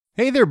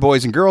Hey there,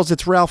 boys and girls.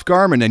 It's Ralph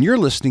Garman, and you're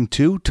listening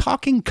to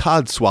Talking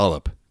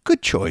Codswallop.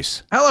 Good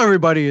choice. Hello,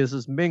 everybody. This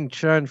is Ming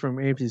Chen from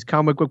AMC's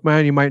Comic Book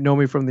Man. You might know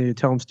me from the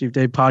Tell 'em Steve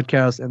Dave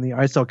podcast and the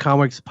I Sell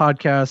Comics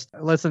podcast.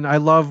 Listen, I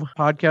love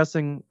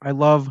podcasting. I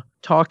love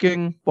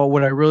talking, but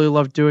what I really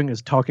love doing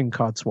is talking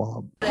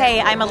Codswallop. Hey,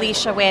 I'm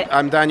Alicia Witt.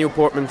 I'm Daniel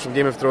Portman from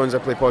Game of Thrones. I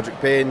play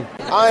Podrick Payne.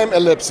 I'm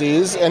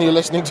Ellipses, and you're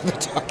listening to the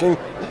Talking...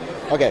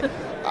 Okay,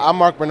 I'm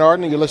Mark Bernard,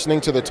 and you're listening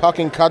to the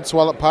Talking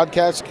Codswallop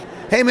podcast.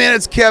 Hey man,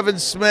 it's Kevin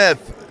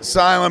Smith,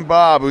 Silent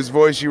Bob, whose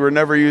voice you were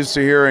never used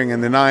to hearing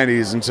in the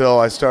 90s until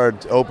I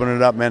started opening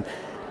it up, man.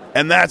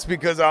 And that's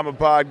because I'm a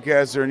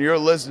podcaster and you're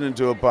listening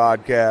to a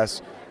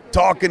podcast,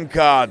 Talking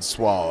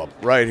Codswallop,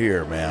 right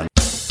here, man.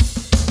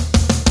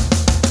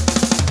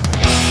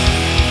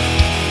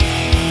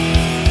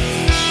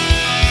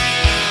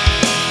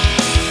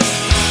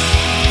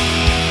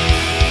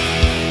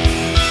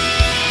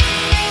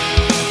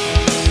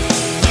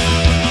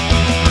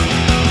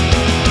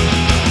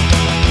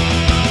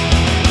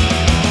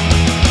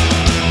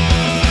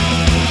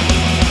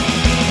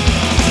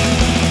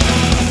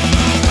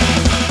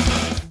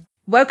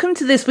 Welcome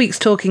to this week's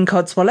Talking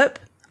Codswallop.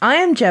 I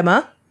am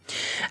Gemma,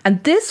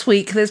 and this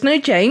week there's no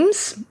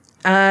James,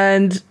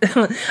 and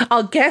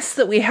our guest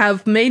that we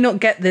have may not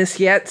get this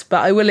yet,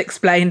 but I will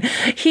explain.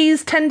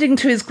 He's tending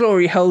to his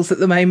glory holes at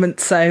the moment,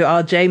 so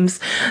our James.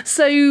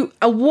 So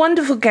a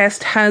wonderful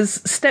guest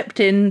has stepped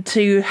in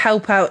to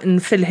help out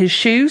and fill his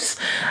shoes,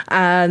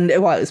 and,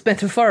 well, it's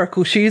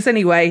metaphorical shoes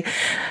anyway.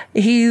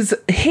 He's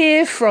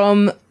here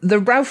from the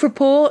Ralph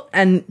Report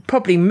and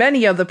probably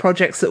many other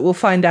projects that we'll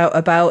find out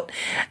about.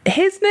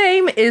 His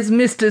name is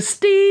Mr.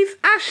 Steve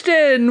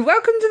Ashton.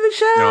 Welcome to the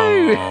show.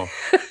 Oh.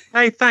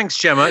 Hey, thanks,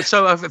 Gemma.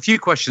 So a few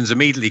questions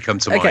immediately come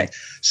to mind.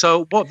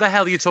 So what the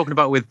hell are you talking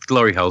about with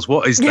glory holes?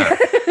 What is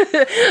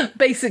that?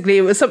 Basically,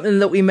 it was something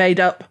that we made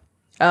up,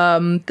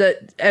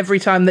 that every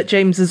time that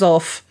James is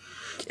off,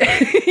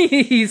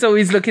 he's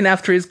always looking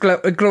after his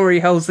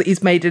glory holes that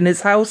he's made in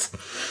his house.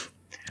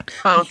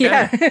 Oh, okay.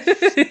 Yeah.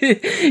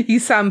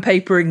 He's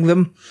sandpapering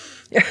them.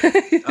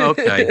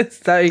 Okay.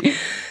 So,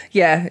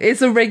 yeah,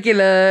 it's a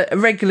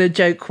regular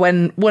joke.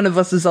 When one of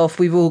us is off,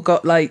 we've all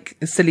got like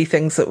silly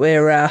things that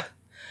we're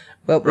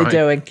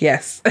doing.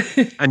 Yes.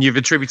 And you've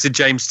attributed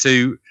James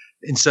to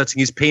inserting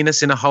his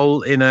penis in a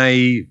hole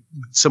in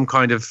some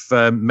kind of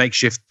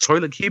makeshift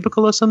toilet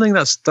cubicle or something.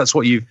 That's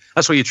what you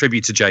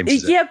attribute to James.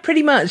 Is it? Yeah,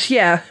 pretty much.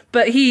 Yeah,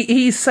 but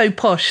he's so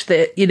posh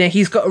that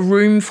he's got a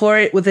room for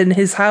it within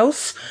his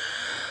house.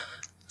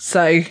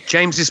 So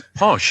James is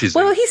posh, is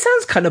well, he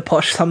sounds kind of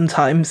posh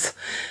sometimes,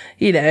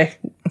 Where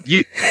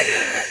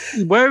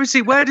is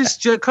he?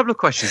 A couple of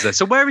questions there.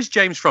 So where is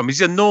James from?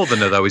 He's a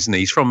northerner though, isn't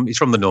he? He's from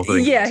the north of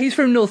England. Yeah, he's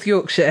from North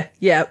Yorkshire.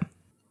 Yeah.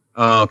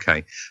 Oh,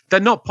 okay.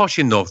 They're not posh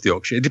in North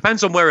Yorkshire. It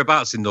depends on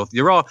whereabouts in North.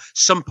 There are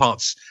some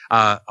parts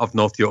of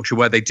North Yorkshire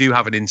where they do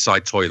have an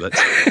inside toilet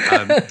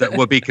that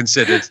would be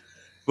considered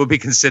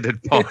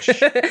posh.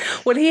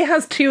 Well, he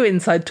has two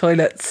inside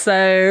toilets,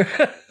 so.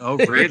 Oh,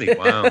 really?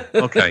 Wow.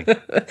 Okay.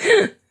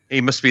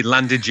 He must be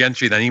landed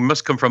gentry then. He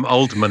must come from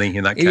old money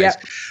in that case. Yeah.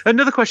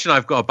 Another question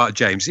I've got about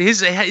James.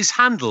 His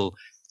handle,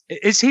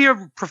 is he a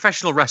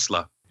professional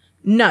wrestler?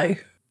 No.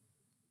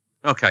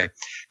 Okay.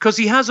 Because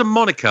he has a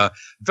moniker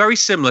very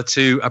similar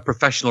to a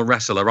professional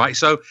wrestler, right?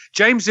 So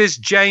James is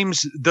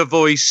James the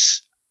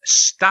Voice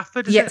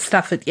Stafford, is it?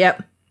 Stafford,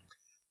 yep.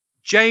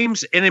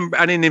 James, in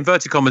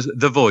inverted commas,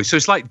 the Voice. So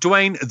it's like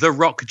Dwayne The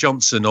Rock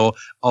Johnson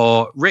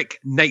or Rick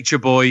Nature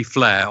Boy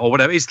Flair or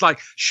whatever. It's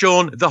like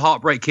Shawn the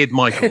Heartbreak Kid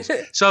Michaels.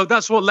 So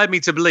that's what led me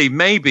to believe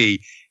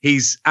maybe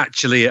he's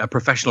actually a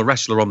professional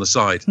wrestler on the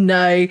side.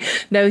 No,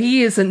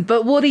 he isn't.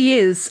 But what he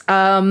is, should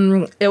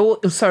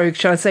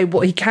I say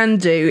what he can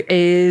do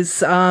is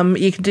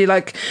he can do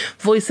like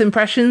voice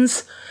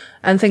impressions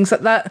and things like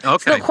that. Okay.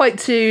 It's not quite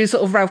to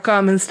sort of Ralph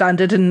Garman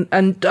standard, and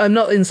I'm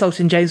not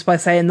insulting James by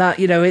saying that,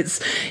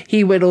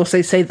 he would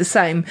also say the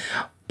same.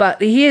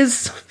 But he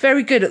is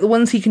very good at the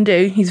ones he can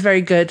do. He's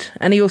very good.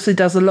 And he also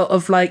does a lot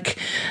of like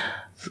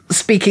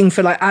speaking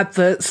for like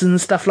adverts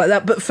and stuff like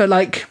that, but for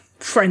like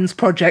friends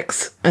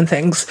projects and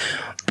things.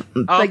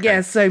 Okay. But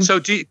yeah, so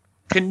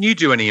can you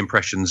do any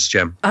impressions,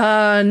 Jem?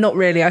 Not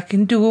really. I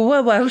can do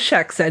a Welsh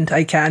accent,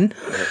 I can.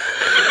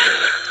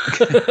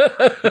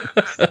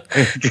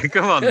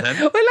 Come on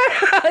then.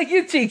 Well,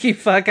 you cheeky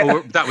fucker.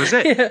 Oh, that was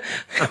it.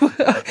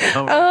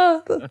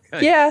 Yeah.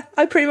 Okay. Yeah,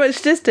 I pretty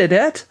much just did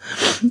it.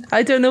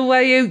 I don't know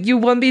why you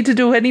want me to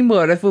do any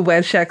more of a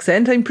Welsh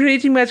accent. I'm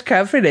pretty much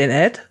covered in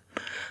it.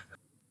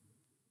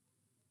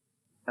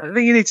 I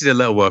think you need to do a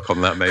little work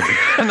on that, maybe.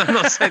 I'm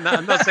not saying that.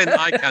 I'm not saying that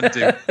I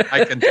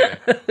can do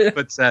it.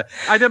 But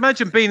I'd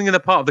imagine being in the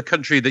part of the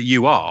country that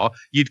you are,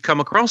 you'd come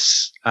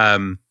across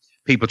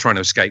people trying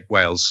to escape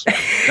Wales.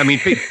 I mean,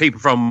 people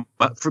from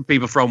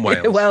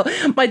Wales. Well,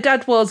 my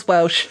dad was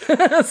Welsh,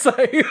 so.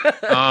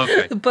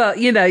 Okay. But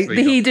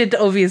he did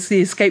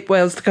obviously escape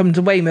Wales to come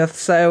to Weymouth.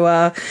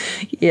 So,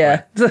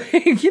 yeah,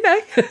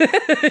 right.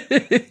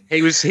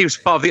 He was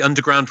part of the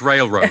Underground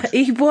Railroad.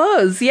 He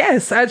was,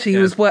 yes. Actually, he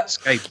was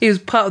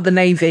part of the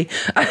Navy.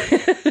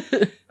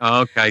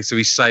 Oh, okay, so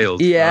he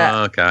sailed. Yeah.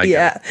 Oh, okay. I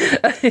get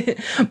it.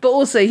 Yeah. But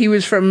also he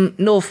was from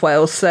North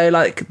Wales, so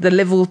like the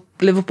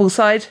Liverpool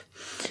side.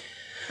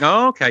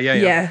 Oh, okay. Yeah.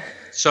 Yeah.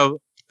 So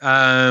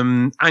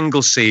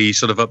Anglesey,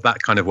 sort of up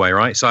that kind of way,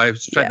 right? So I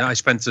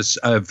spent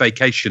a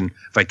vacation.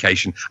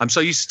 I'm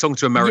so used to talking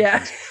to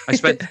Americans.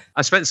 Yeah.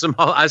 I spent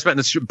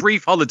a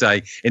brief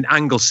holiday in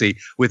Anglesey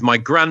with my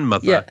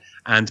grandmother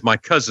and my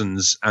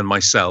cousins and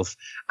myself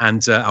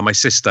and my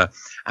sister.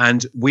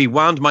 And we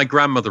wound my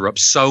grandmother up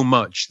so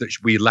much that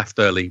we left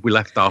early. We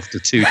left after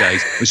 2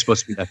 days. We were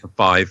supposed to be there for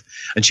 5.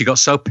 And she got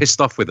so pissed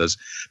off with us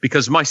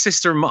because my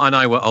sister and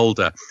I were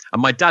older.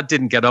 And my dad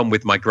didn't get on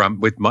with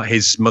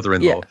his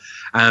mother-in-law.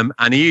 Yeah.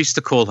 And he used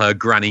to call her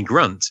Granny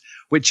Grunt,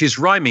 which is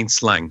rhyming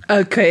slang.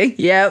 Okay.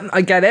 Yeah,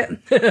 I get it.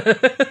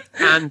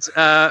 And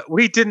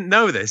we didn't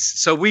know this.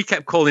 So we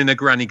kept calling her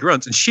Granny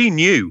Grunt. And she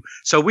knew.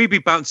 So we'd be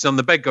bouncing on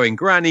the bed going,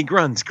 Granny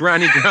Grunt,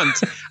 Granny Grunt.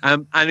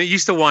 And it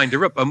used to wind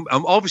her up.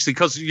 Obviously,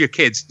 because of your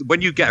kids, when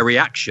you get a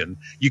reaction,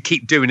 you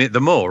keep doing it the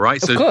more, right?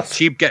 So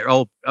she'd get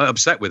all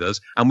upset with us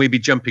and we'd be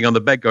jumping on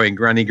the bed going,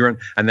 Granny Grunt.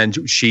 And then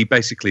she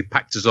basically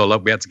packed us all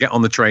up. We had to get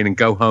on the train and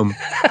go home.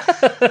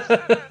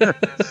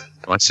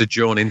 I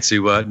sojourn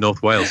into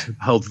North Wales.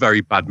 Hold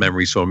very bad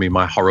memories for me,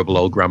 my horrible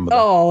old grandmother.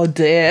 Oh,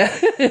 dear.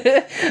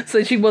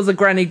 So she was a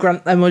Granny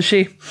Grunt then, was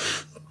she?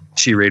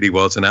 She really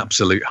was an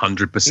absolute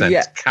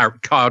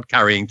 100%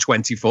 card-carrying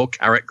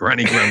 24-carat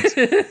Granny Grunt.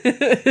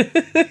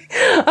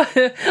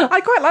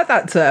 I quite like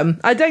that term.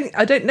 I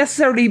don't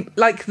necessarily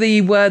like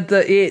the word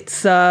that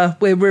it's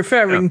we're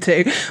referring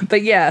to, but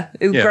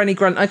Granny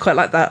Grunt. I quite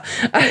like that.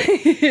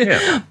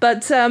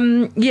 But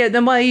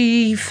then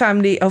my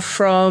family are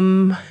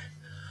from.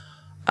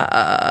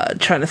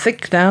 Trying to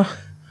think now.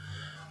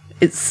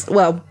 It's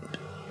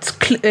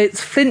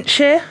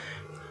Flintshire.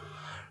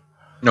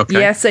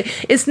 Okay. Yeah, so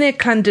it's near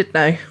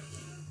Llandudno.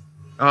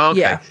 Oh, okay.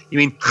 Yeah. You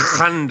mean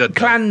Llandudno?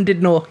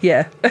 Llandudno,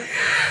 yeah.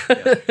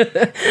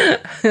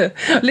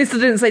 At least I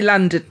didn't say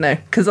Llandudno,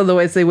 because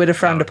otherwise they would have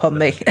frowned upon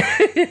me.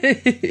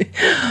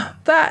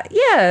 But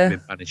yeah.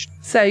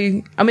 So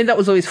I mean, that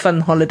was always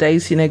fun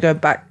holidays.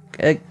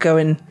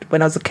 Going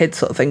when I was a kid,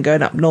 sort of thing,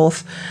 going up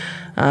north.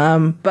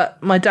 But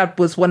my dad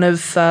was one of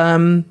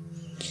 6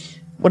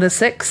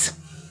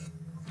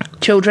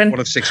 children. One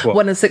of 6 what?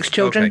 One of 6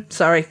 children. Okay.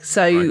 Sorry.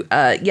 So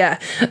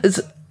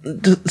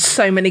there's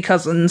so many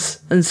cousins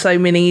and so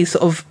many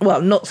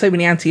not so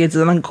many aunties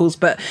and uncles,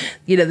 but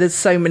there's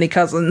so many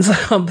cousins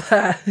up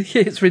there.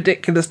 It's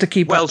ridiculous to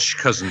keep Welsh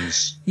up.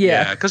 Cousins.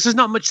 Yeah, because there's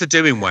not much to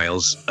do in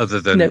Wales other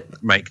than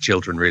make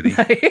children, really.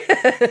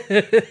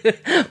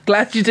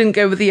 Glad you didn't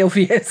go with the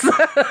obvious.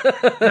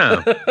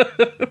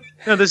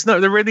 No,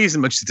 there really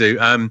isn't much to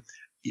do.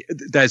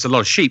 There's a lot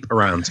of sheep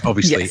around,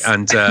 obviously,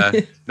 and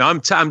now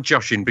I'm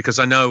joshing because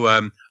I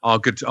know our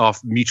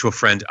mutual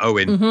friend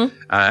Owen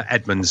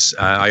Edmonds.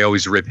 I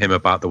always rib him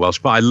about the Welsh,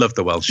 but I love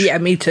the Welsh. Yeah,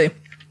 me too.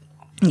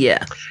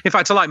 Yeah. In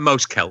fact, I like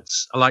most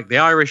Celts. I like the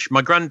Irish.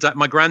 My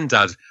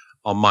granddad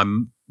on my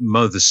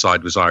mother's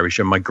side was Irish,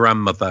 and my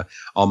grandmother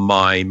on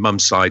my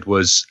mum's side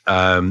was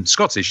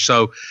Scottish.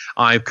 So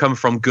I've come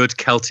from good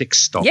Celtic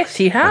stock. Yes,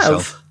 you have.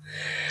 Myself.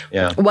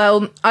 Yeah.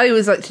 Well, I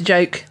always like to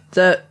joke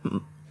that.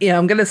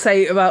 I'm going to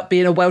say about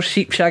being a Welsh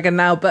sheep shagger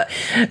now, but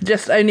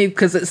just only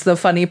because it's the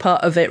funny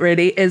part of it,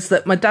 really, is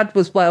that my dad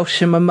was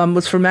Welsh and my mum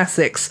was from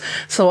Essex.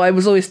 So I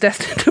was always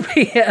destined to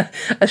be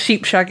a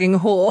sheep shagging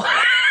whore.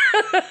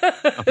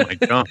 Oh, my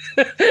God.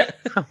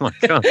 Oh, my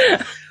God.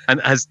 And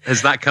has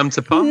that come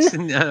to pass?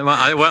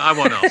 I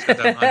won't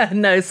ask.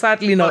 No,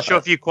 sadly not. I'm not sure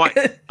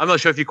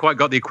if you quite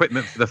got the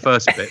equipment for the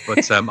first bit,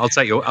 but I'll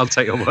take your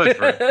word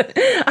for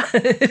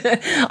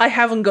it. I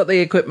haven't got the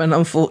equipment,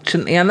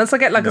 unfortunately, unless I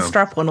get a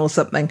strap-on or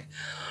something.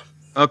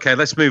 Okay,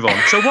 let's move on.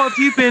 So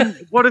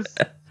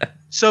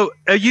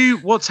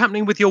what's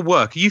happening with your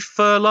work? Are you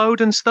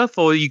furloughed and stuff,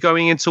 or are you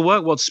going into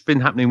work? What's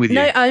been happening with you?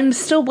 No, I'm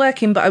still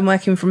working, but I'm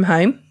working from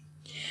home.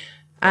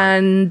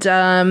 And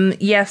so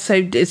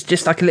it's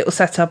just like a little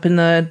setup in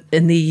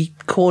the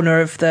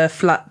corner of the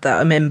flat that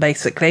I'm in,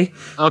 basically.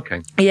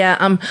 Okay. Yeah,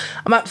 I'm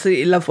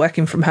absolutely love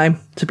working from home,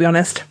 to be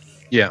honest.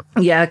 Yeah.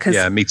 Yeah,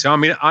 me too. I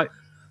mean,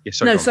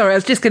 sorry, I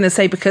was just going to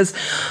say, because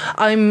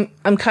I'm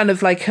kind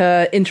of like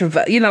a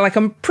introvert, like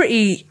I'm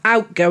pretty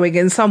outgoing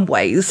in some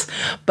ways,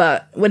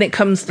 but when it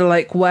comes to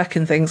like work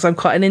and things, I'm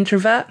quite an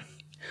introvert.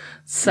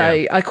 So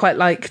I quite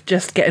like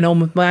just getting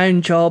on with my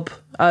own job.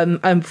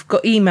 I've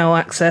got email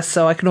access,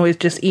 so I can always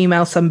just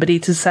email somebody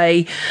to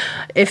say,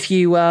 if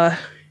you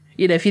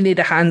need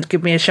a hand,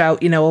 give me a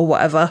shout, or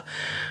whatever.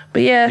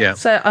 But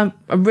so I'm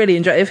really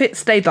enjoying it. If it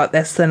stayed like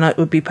this, then it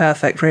would be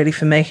perfect, really,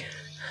 for me.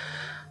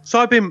 So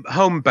I've been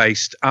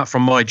home-based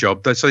from my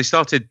job. So they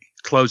started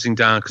closing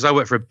down because I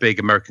work for a big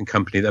American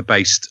company that are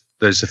based.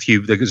 There's a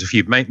few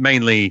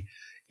mainly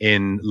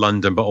in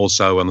London, but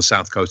also on the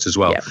South Coast as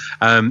well. Yeah.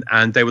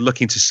 And they were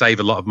looking to save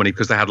a lot of money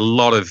because they had a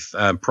lot of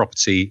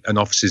property and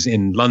offices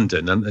in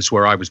London, and that's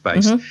where I was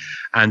based. Mm-hmm.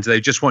 And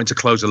they just wanted to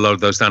close a load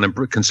of those down and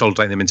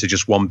consolidate them into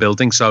just one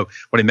building. So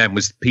what it meant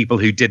was people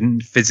who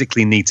didn't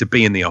physically need to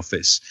be in the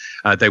office,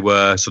 they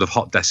were sort of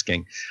hot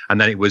desking. And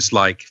then it was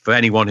like for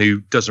anyone who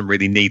doesn't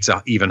really need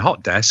to even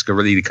hot desk or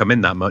really come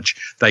in that much,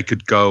 they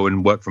could go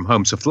and work from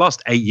home. So for the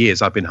last 8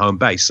 years, I've been home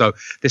based. So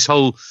this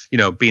whole,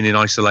 being in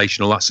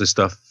isolation, all that sort of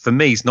stuff, for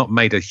me, it's not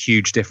made a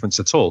huge difference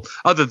at all,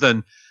 other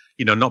than,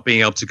 not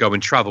being able to go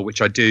and travel,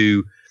 which I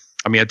do.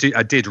 I mean,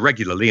 I did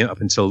regularly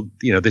up until,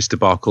 this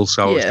debacle.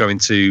 So I was going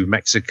to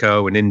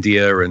Mexico and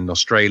India and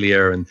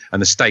Australia and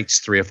the States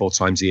 3 or 4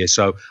 times a year.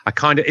 So I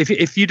kind of,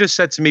 if you just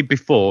said to me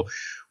before,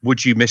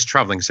 would you miss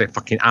traveling? I say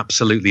fucking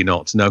absolutely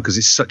not. No, because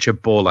it's such a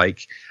ball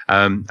ache.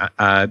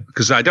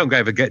 Because I don't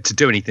ever get to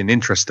do anything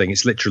interesting.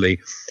 It's literally,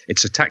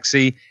 it's a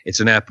taxi, it's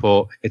an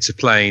airport, it's a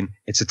plane,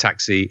 it's a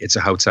taxi, it's a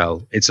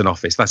hotel, it's an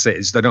office. That's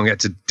it. I don't get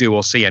to do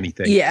or see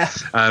anything. Yeah.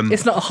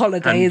 It's not a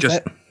holiday, is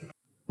it?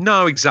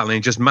 No, exactly.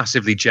 Just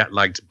massively jet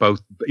lagged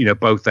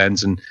both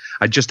ends, and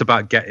I just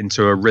about get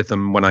into a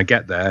rhythm when I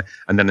get there,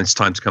 and then it's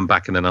time to come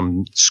back, and then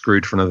I'm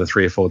screwed for another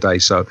 3 or 4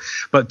 days. So,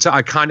 but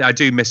I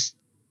do miss.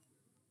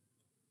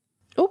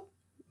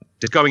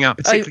 Just going out,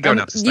 particularly going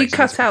out to States. You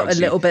cut out a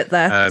little bit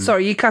there.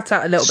 Sorry, you cut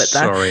out a little bit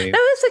there. Sorry. No,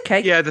 it's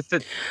okay. Yeah,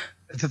 the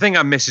thing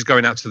I miss is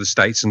going out to the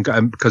States and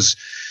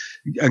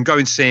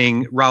going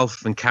seeing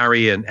Ralph and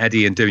Carrie and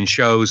Eddie and doing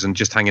shows and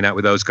just hanging out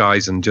with those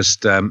guys and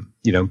just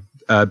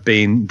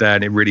being there,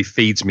 and it really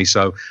feeds me.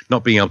 So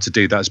not being able to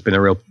do that's been a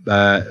real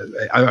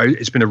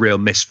it's been a real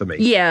miss for me.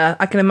 Yeah,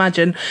 I can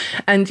imagine.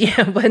 And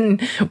yeah,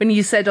 when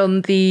you said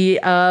on the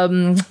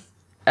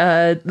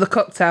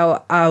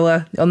cocktail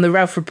hour on the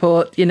Ralph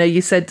Report,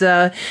 you said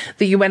that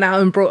you went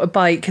out and brought a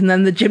bike, and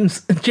then the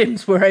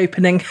gyms were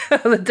opening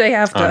the day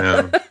after. I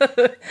know.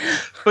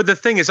 But the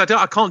thing is, I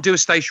can't do a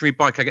stationary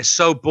bike. I get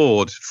so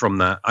bored from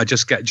that. I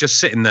just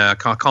sitting there.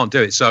 I can't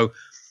do it. So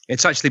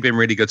it's actually been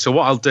really good. So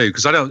what I'll do,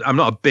 because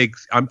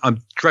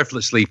I'm dreadful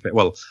at sleeping.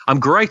 Well, I'm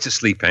great at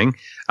sleeping.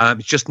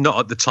 It's just not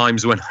at the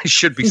times when I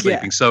should be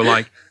sleeping. Yeah. So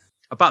like,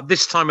 about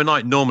this time of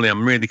night, normally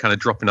I'm really kind of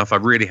dropping off. I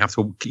really have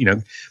to,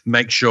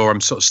 make sure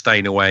I'm sort of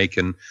staying awake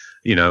and,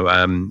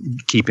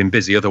 keeping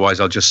busy.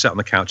 Otherwise, I'll just sit on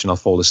the couch and I'll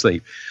fall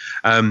asleep.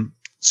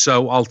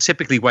 So I'll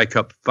typically wake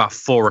up about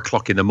 4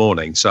 o'clock in the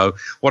morning. So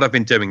what I've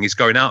been doing is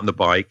going out on the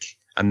bike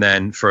and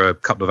then for a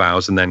couple of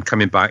hours and then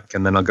coming back,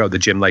 and then I'll go to the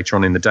gym later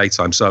on in the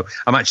daytime. So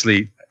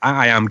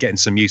I am getting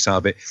some use out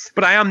of it.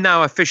 But I am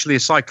now officially a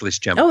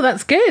cyclist, Gemma. Oh,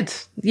 that's good.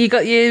 You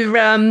got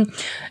your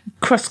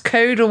cross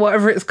code or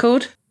whatever it's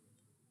called?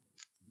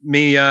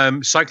 Me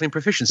cycling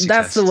proficiency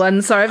That's test. The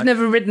one. Sorry, I've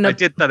never ridden I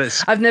did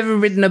that. I've never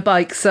ridden a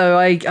bike, so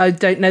I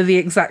don't know the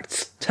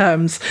exact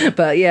terms.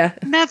 But yeah,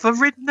 never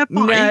ridden a bike.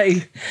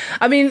 No,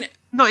 I mean,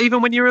 not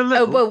even when you were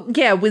little. Oh well,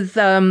 yeah, with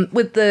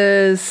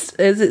the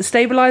is it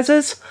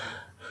stabilizers?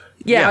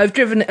 Yeah, I've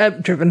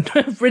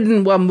I've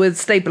ridden one with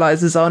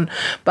stabilizers on,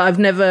 but I've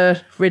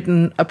never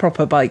ridden a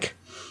proper bike.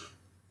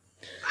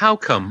 How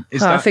come?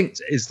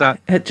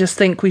 I just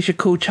think we should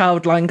call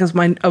Childline because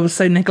I was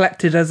so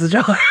neglected as a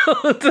child.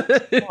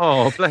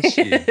 Oh, bless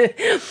you.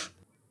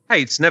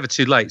 Hey, it's never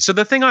too late. So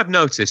the thing I've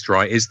noticed,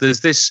 right, is there's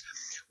this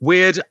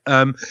weird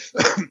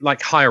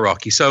like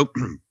hierarchy. So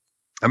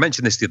I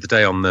mentioned this the other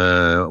day on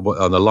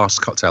the last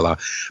cocktail hour,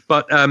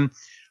 but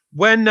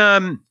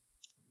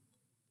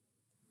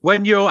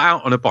when you're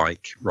out on a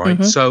bike, right?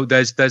 Mm-hmm. So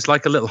there's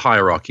like a little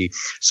hierarchy.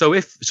 So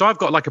I've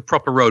got like a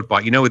proper road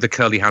bike, with the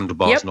curly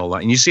handlebars and all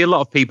that. And you see a lot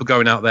of people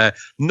going out there,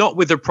 not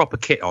with a proper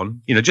kit on,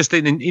 just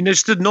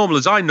just as normal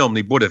as I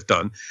normally would have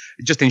done,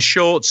 just in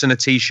shorts and a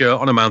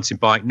t-shirt on a mountain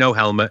bike, no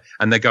helmet,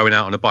 and they're going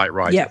out on a bike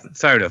ride. Yep.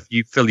 Fair enough.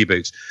 You fill your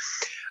boots.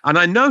 And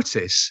I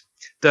notice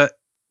that,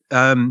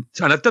 and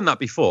I've done that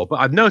before, but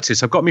I've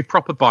noticed I've got my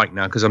proper bike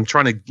now because I'm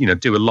trying to,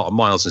 do a lot of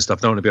miles and stuff.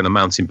 I don't want to be on a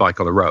mountain bike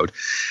on the road.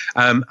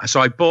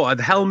 So I bought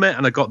a helmet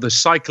and I got the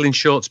cycling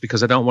shorts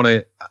because I don't want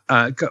to,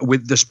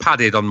 with this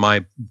padded on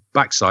my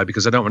backside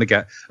because I don't want to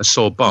get a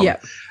sore bum.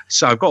 Yeah.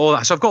 So I've got all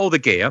that. So I've got all the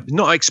gear,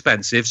 not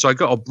expensive. So I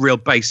got all real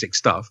basic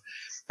stuff.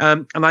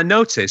 And I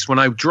notice when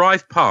I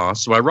ride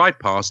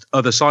past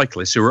other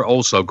cyclists who are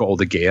also got all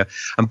the gear.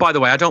 And by the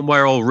way, I don't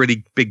wear all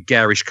really big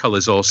garish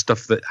colours or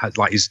stuff that has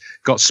is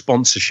got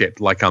sponsorship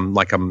like I'm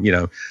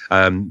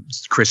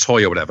Chris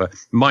Hoy or whatever.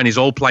 Mine is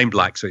all plain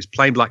black, so it's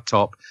plain black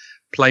top,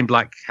 plain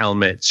black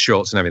helmet,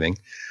 shorts, and everything.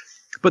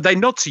 But they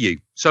nod to you,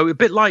 so a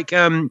bit like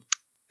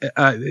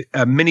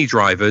Mini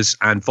drivers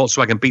and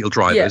Volkswagen Beetle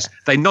drivers,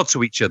 they nod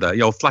to each other,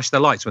 flash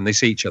their lights when they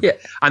see each other. Yeah.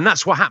 And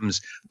that's what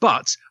happens.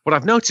 But what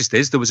I've noticed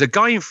is there was a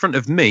guy in front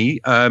of me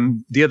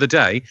the other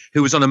day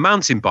who was on a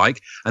mountain bike,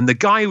 and the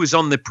guy who was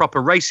on the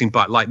proper racing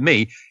bike like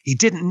me, he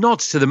didn't nod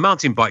to the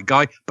mountain bike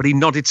guy, but he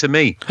nodded to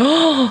me.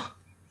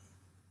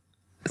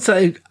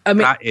 So, I mean,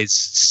 that is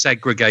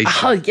segregation.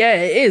 Oh, yeah,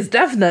 it is,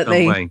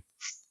 definitely. No way.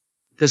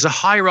 there's a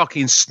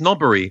hierarchy and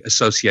snobbery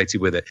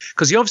associated with it.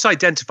 Because he obviously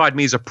identified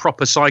me as a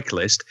proper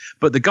cyclist,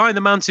 but the guy on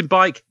the mountain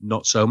bike,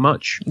 not so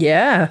much.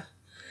 Yeah.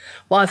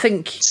 Well, I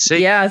think that's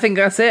it.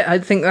 I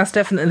think that's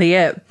definitely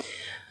it.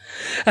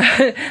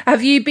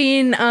 Have you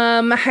been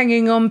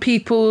hanging on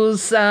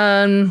people's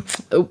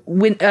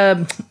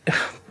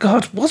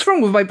God, what's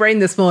wrong with my brain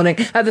this morning?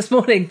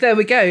 There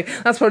we go.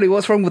 That's probably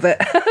what's wrong with it.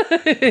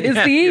 It's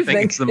the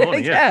evening. It's the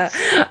morning, yeah.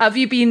 Have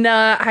you been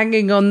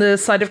hanging on the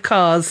side of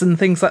cars and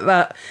things like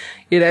that?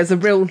 You know, as a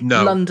real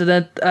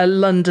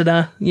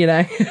Londoner, you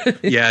know.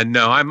 Yeah,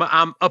 no, I'm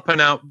up and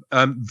out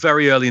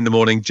very early in the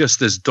morning,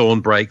 just as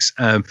dawn breaks,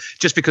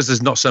 just because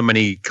there's not so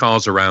many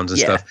cars around and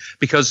stuff.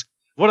 Because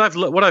what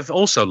I've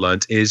also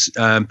learned is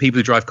people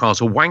who drive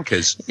cars are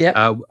wankers. Yep.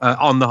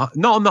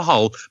 Not on the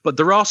whole, but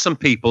there are some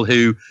people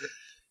who,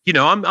 you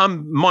know,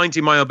 I'm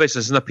minding my own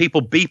business and the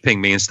people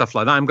beeping me and stuff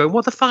like that. I'm going,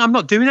 what the fuck? I'm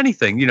not doing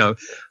anything, you know.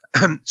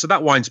 So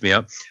that winds me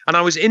up. And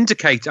I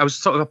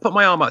put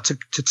my arm out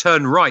to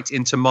turn right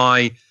into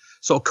my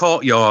sort of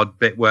courtyard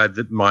bit where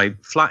my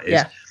flat is.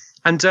 Yeah.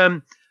 And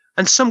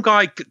some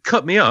guy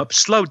cut me up,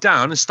 slowed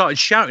down and started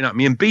shouting at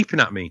me and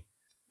beeping at me.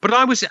 But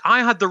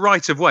I had the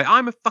right of way.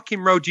 I'm a fucking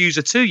road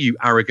user too, you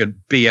arrogant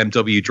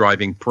BMW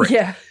driving prick.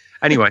 Yeah.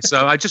 Anyway,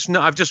 so I've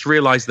just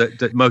realised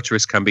that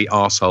motorists can be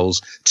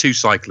arseholes to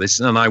cyclists,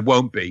 and I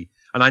won't be.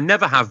 And I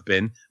never have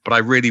been, but I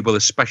really will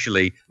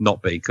especially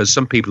not be, because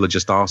some people are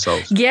just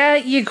arseholes. Yeah,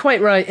 you're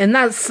quite right. And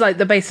that's like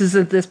the basis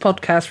of this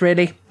podcast,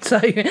 really. So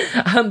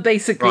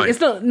basically,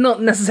 It's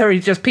not necessarily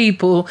just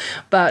people,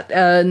 but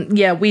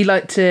we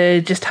like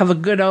to just have a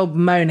good old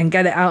moan and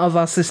get it out of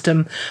our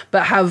system,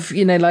 but have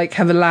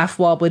a laugh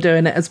while we're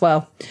doing it as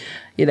well.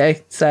 You know,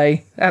 so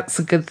that's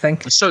a good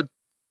thing. So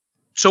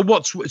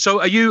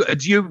are you a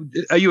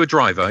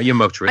driver? Are you a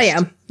motorist? I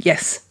am,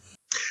 yes.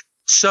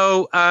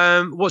 So,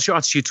 what's your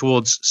attitude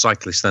towards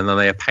cyclists then? Are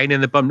they a pain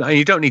in the bum? And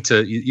you don't need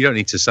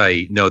to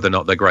say no, they're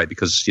not. They're great,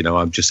 because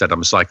I've just said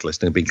I'm a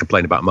cyclist and I've been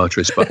complaining about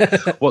motorists.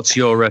 But what's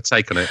your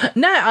take on it?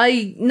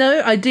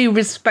 I do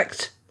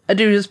respect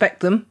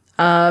them.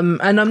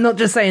 And I'm not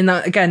just saying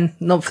that again,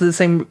 not for the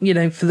same,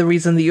 for the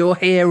reason that you're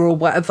here or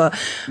whatever.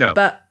 No,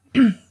 but.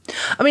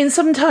 I mean,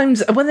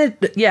 sometimes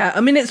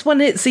it's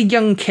when it's a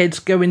young kid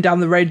going down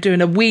the road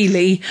doing a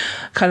wheelie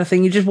kind of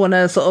thing. You just want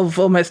to sort of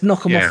almost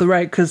knock them off the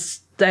road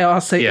because they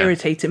are so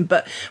irritating.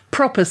 But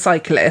proper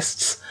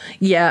cyclists,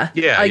 I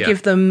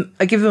give them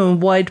a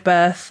wide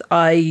berth.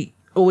 I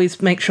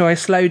always make sure I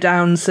slow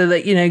down so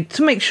that,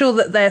 to make sure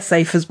that they're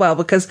safe as well,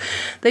 because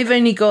they've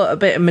only got a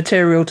bit of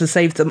material to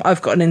save them.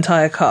 I've got an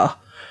entire car,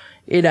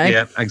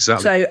 Yeah,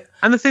 exactly. So,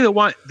 and the thing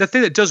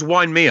that does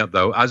wind me up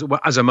though,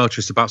 as a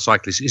motorist about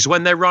cyclists, is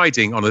when they're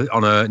riding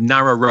on a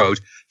narrow road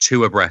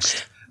two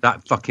abreast.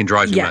 That fucking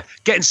drives me mad.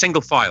 Get in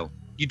single file.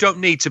 You don't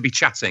need to be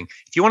chatting.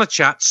 If you want to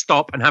chat,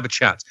 stop and have a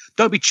chat.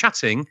 Don't be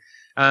chatting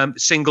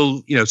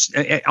single,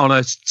 on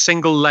a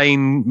single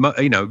lane,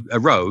 a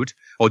road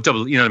or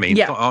double, you know what I mean?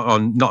 Yeah.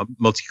 On not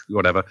multi,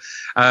 whatever.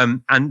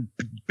 And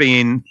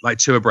being like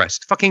two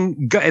abreast.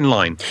 Fucking get in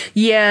line.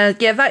 Yeah,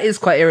 that is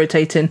quite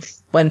irritating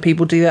when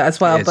people do that as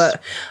well. Yes.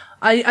 But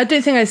I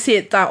don't think I see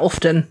it that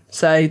often.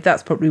 So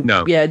that's probably,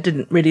 it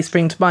didn't really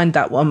spring to mind,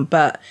 that one.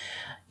 But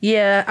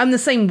yeah, I'm the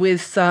same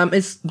with,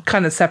 it's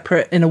kind of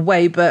separate in a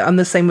way, but I'm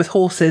the same with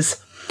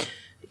horses.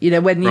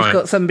 When you've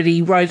got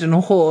somebody riding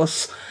a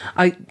horse,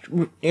 I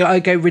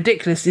go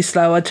ridiculously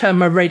slow. I turn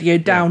my radio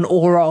down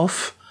or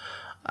off.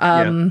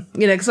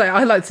 Because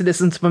I like to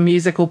listen to my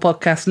music or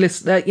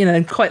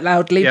podcast, quite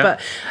loudly,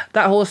 but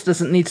that horse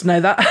doesn't need to know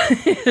that.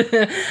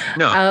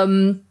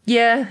 No.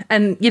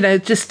 And,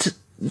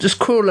 just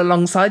crawl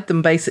alongside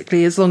them,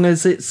 basically, as long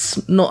as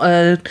it's not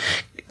a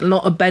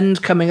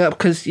bend coming up,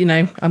 because,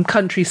 I'm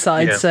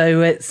countryside,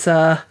 so it's...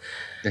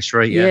 That's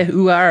right, yeah.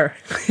 Who are...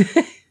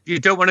 You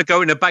don't want to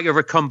go in the back of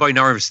a combine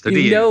harvester, do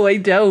you? No, I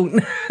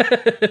don't.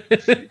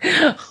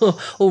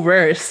 or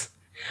worse.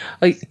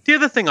 The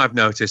other thing I've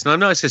noticed, and I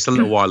noticed this a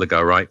little while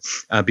ago, right,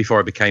 before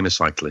I became a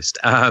cyclist,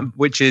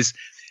 which is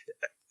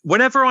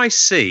whenever I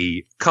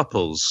see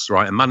couples,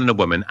 right, a man and a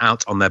woman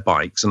out on their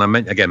bikes, and I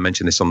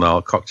mentioned this on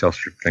the cocktail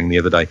strip thing the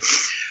other day,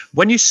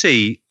 when you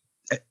see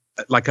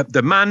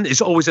the man is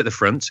always at the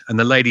front and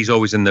the lady's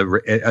always at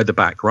the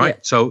back, right?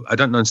 Yeah. So I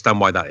don't understand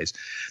why that is.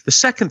 The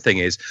second thing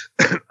is,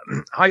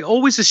 I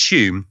always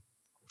assume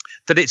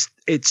that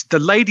it's the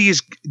lady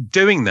is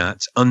doing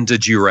that under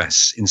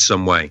duress in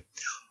some way,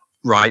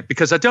 right?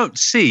 Because I don't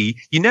see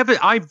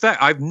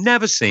I've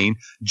never seen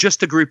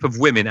just a group of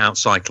women out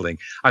cycling.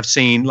 I've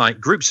seen like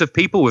groups of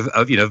people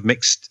of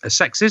mixed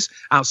sexes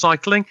out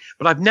cycling,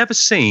 but I've never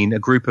seen a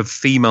group of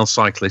female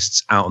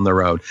cyclists out on the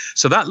road.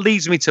 So that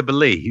leads me to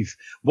believe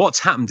what's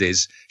happened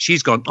is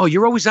she's gone, oh,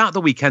 you're always out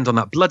the weekend on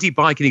that bloody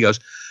bike, and he goes,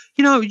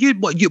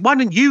 why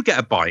don't you get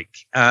a bike?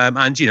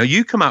 And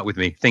you come out with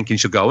me, thinking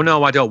she'll go, oh,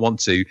 no, I don't want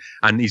to.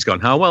 And he's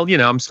gone, oh, well,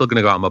 I'm still going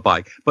to go out on my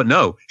bike. But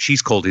no,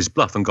 she's called his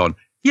bluff and gone,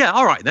 Yeah,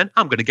 all right then.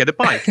 I'm going to get a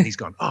bike. And he's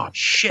gone, oh,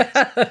 shit.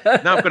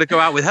 Now I've got to go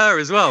out with her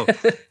as well.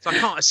 So I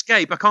can't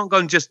escape. I can't go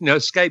and just,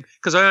 escape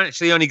because I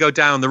actually only go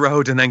down the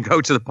road and then go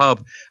to the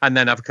pub and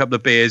then have a couple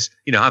of beers,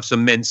 have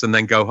some mints and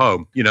then go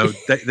home.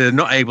 They're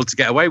not able to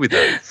get away with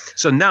that.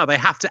 So now they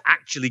have to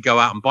actually go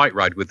out and bike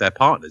ride with their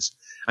partners.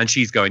 And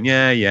she's going,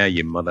 yeah,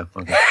 you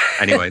motherfucker.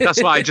 Anyway,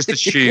 that's why I just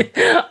assumed.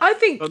 I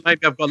think... But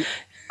maybe I've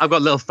got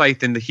a little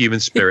faith in the human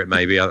spirit,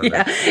 maybe. I don't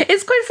know.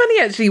 It's quite funny,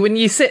 actually, when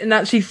you sit and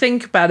actually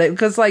think about it,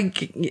 because,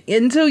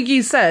 until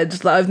you said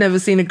that I've never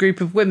seen a group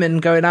of women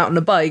going out on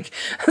a bike,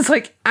 it's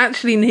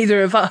actually,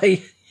 neither have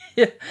I.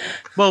 Yeah.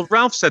 Well,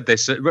 Ralph said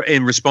this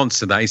in response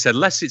to that. He said,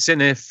 unless it's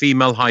in a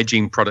female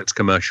hygiene products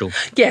commercial.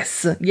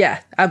 Yes. Yeah,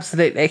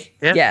 absolutely.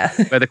 Yeah.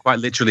 Where they're quite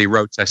literally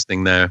road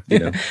testing their,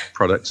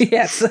 products.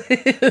 Yes.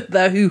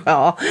 The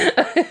hoo-ha.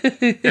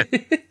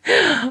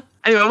 Yeah.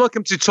 Anyway,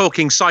 welcome to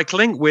Talking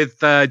Cycling with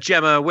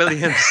Gemma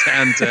Williams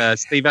and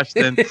Steve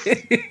Ashton.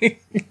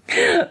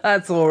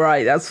 That's all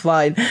right. That's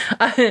fine.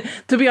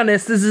 To be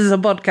honest, this is a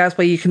podcast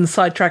where you can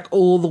sidetrack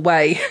all the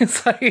way.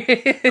 So,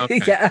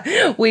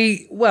 yeah,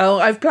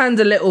 I've planned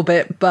a little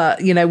bit,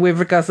 but, with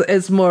regards,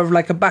 it's more of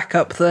a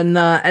backup than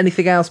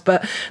anything else.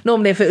 But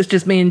normally, if it was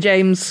just me and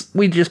James,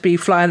 we'd just be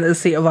flying at the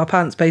seat of our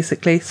pants,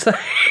 basically. So,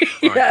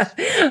 yeah,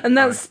 and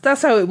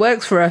that's how it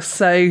works for us.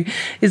 So,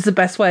 it's the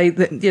best way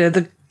that,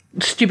 the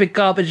stupid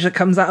garbage that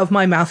comes out of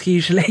my mouth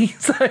usually.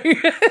 So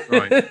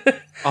right.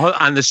 Oh,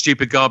 and the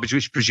stupid garbage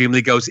which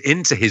presumably goes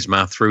into his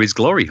mouth through his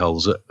glory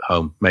holes at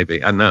home,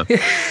 maybe. I don't know.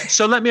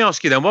 So let me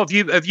ask you then, what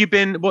have you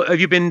been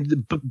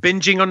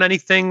binging on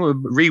anything,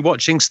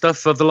 rewatching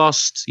stuff of the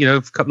last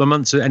couple of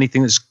months, or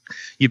anything that's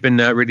you've been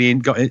really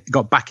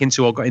got back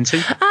into or got into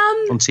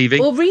on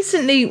TV? Well,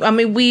 recently,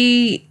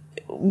 we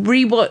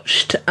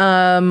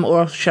rewatched,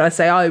 or should I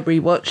say I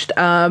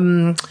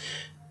rewatched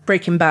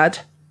Breaking Bad.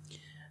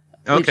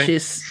 Okay. Which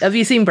is, have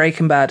you seen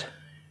Breaking Bad?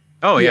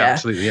 Oh yeah,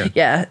 absolutely, yeah.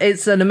 Yeah,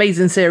 it's an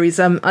amazing series.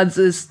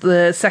 It's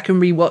the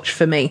second rewatch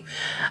for me,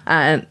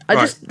 and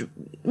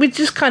we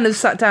just kind of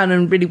sat down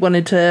and really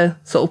wanted to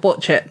sort of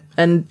watch it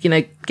and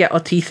get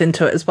our teeth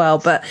into it as well.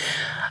 But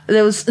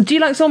do you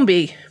like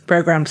zombie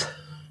programs?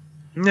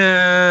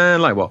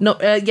 Like what?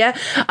 Not yeah.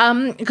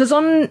 Because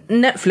on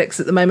Netflix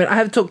at the moment, I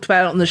have talked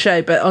about it on the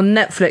show, but on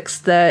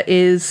Netflix there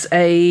is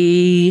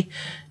a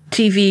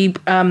TV,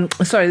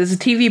 there's a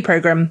TV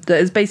program that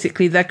is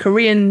basically they're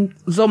Korean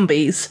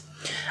zombies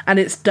and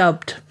it's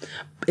dubbed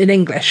in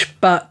English,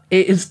 but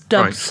it is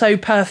dubbed so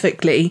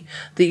perfectly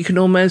that you can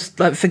almost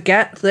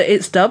forget that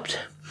it's dubbed.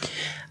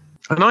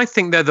 And I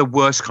think they're the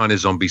worst kind of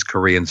zombies,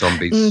 Korean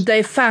zombies.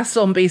 They're fast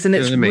zombies and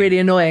it's really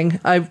annoying.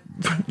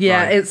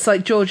 It's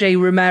like George A.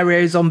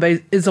 Romero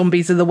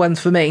zombies are the ones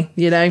for me,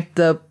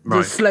 the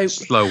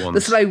slow ones.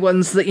 The slow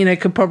ones that,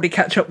 could probably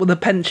catch up with a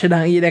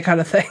pensioner, kind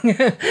of thing.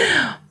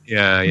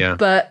 Yeah.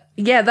 But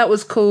yeah, that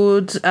was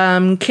called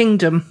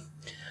Kingdom.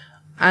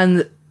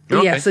 And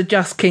so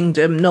just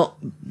Kingdom, not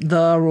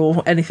the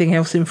or anything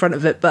else in front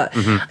of it. But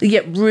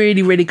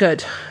really, really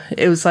good.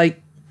 It was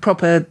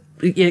proper,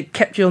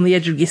 kept you on the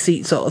edge of your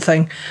seat sort of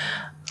thing.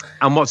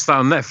 And what's that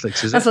on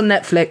Netflix, is it? That's on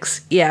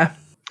Netflix, yeah.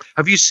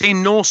 Have you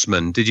seen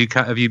Norseman?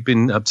 Have you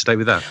been up to date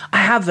with that? I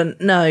haven't,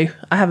 no.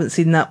 I haven't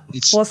seen that.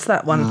 What's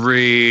that one?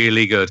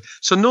 Really good.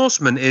 So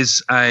Norseman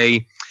is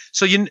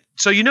So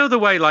you know the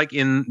way,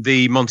 in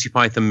the Monty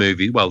Python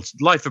movie, well,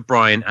 Life of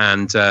Brian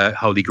and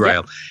Holy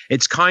Grail,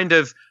 it's kind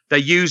of, they're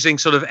using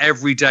sort of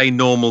everyday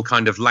normal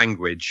kind of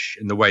language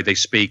in the way they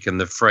speak and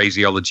the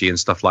phraseology and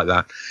stuff like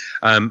that.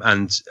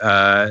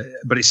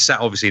 But it's set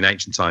obviously in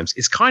ancient times.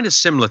 It's kind of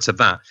similar to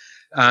that.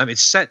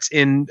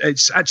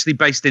 It's actually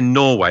based in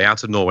Norway,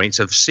 out of Norway. It's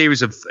a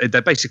series of,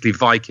 they're basically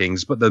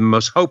Vikings, but the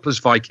most hopeless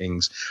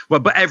Vikings. Well,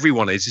 but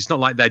everyone is. It's not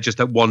like they're just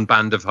one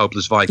band of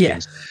hopeless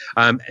Vikings.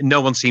 Yeah. No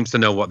one seems to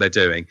know what they're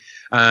doing.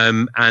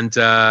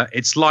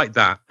 It's like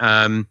that.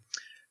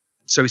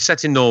 So it's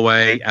set in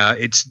Norway.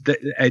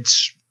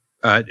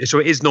 So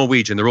it is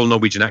Norwegian. They're all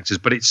Norwegian actors,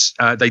 but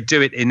they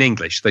do it in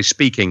English. They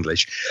speak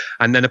English.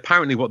 And then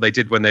apparently what they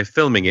did when they're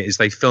filming it is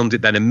they filmed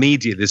it then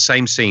immediately, the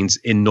same scenes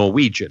in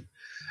Norwegian.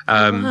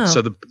 Wow.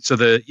 So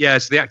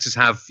the actors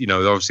have,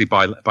 they're obviously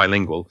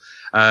bilingual.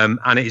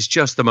 And it's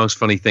just the most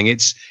funny thing.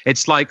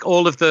 It's like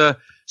all of the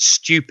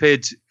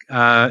stupid,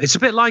 it's a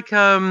bit like,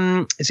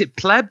 is it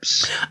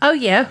Plebs? Oh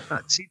yeah.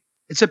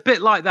 It's a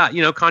bit like that,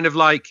 kind of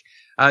like,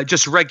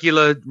 just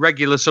regular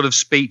sort of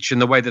speech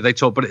and the way that they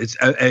talk, but it's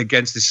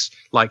against this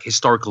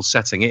historical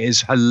setting. It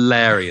is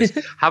hilarious.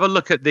 Have a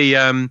look at the,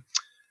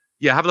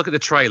 have a look at the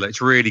trailer. It's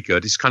really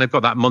good. It's kind of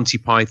got that Monty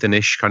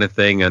Python-ish kind of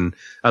thing and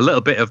a little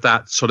bit of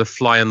that sort of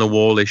fly on the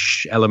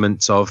wall-ish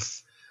elements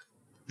of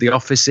The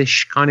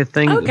Office-ish kind of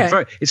thing.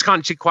 Okay. It's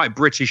kind of quite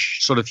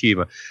British sort of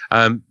humor.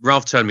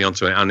 Ralph turned me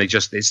onto it and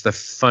it's the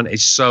fun.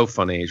 It's so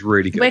funny. It's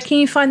really good. Where can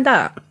you find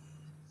that?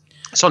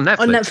 It's on Netflix.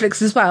 On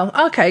Netflix as well.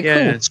 Okay, cool.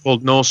 Yeah, it's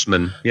called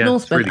Norseman. Yeah,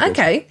 Norseman. Really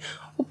okay.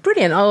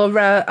 Brilliant.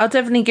 I'll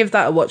definitely give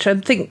that a watch. I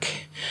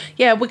think,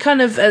 yeah, we're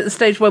kind of at the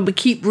stage where we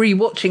keep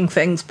rewatching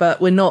things,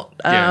 but we're not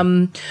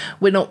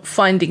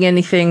finding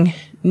anything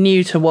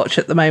new to watch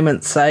at the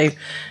moment. So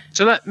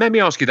let me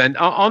ask you then,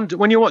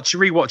 when you're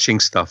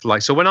rewatching stuff,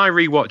 like, so when I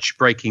rewatch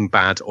Breaking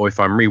Bad, or if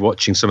I'm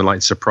rewatching something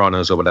like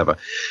Sopranos or whatever,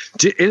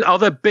 are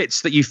there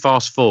bits that you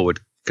fast forward?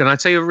 Can I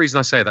tell you the reason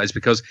I say that is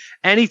because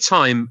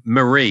anytime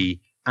Marie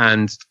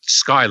and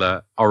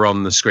Skylar are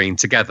on the screen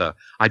together,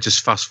 I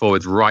just fast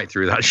forward right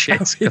through that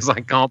shit because I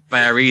can't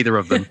bear either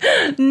of them.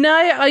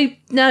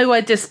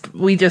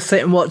 We just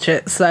sit and watch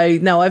it. So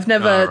no, I've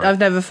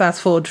never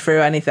fast forward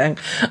through anything.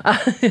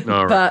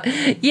 But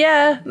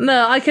yeah,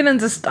 no, I can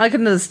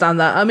understand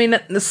that. I mean,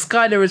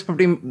 Skylar is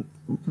probably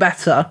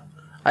better,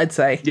 I'd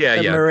say,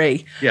 than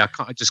Marie. Yeah,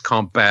 I just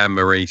can't bear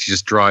Marie. She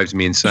just drives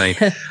me insane.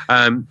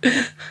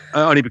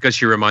 Only because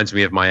she reminds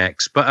me of my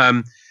ex,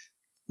 but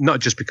not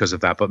just because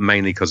of that, but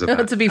mainly because of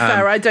that. To be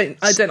fair, I don't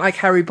like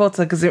Harry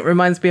Potter because it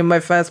reminds me of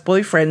my first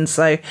boyfriend.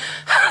 So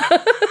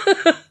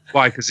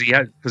why? Because he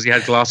had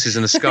glasses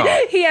and a scar.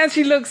 he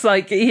actually looked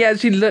like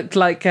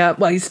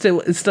well, he's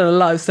still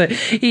alive. So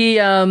he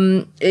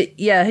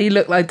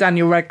looked like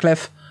Daniel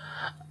Radcliffe.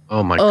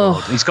 Oh my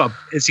God!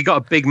 Has he got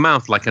a big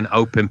mouth like an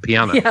open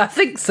piano? Yeah, I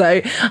think so.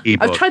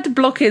 I've tried to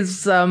block him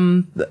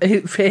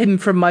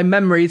from my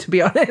memory, to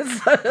be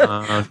honest.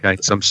 Okay,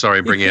 so I'm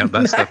sorry bringing up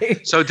that stuff.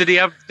 So did he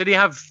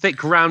have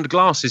thick round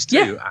glasses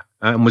too? Yeah.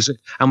 And was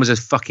a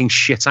fucking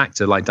shit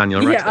actor like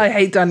Daniel Radcliffe? Yeah, I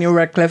hate Daniel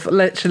Radcliffe.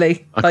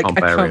 Literally, I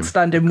can't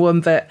stand him one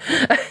bit.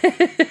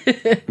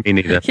 Me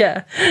neither.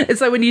 Yeah,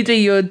 it's like when you do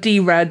your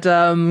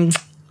D-Rad.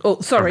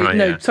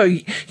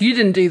 Sorry, you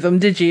didn't do them,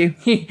 did you?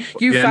 You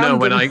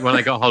found them. when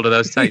I got hold of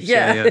those tapes.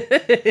 yeah.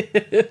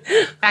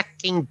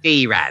 Fucking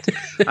D-Rad.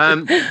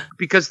 What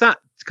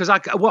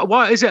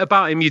is it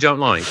about him you don't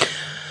like?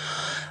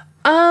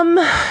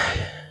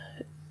 I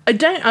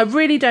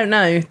really don't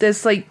know.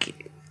 There's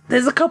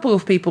a couple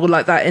of people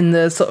like that in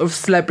the sort of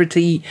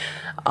celebrity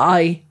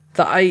eye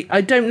that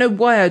I don't know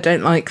why I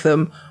don't like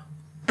them,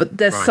 but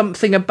there's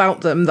something about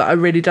them that I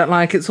really don't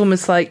like. It's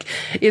almost like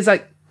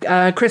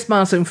Chris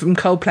Martin from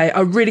Coldplay. I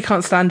really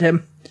can't stand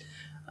him.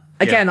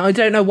 Again, I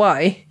don't know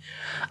why.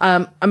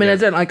 I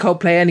don't like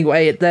Coldplay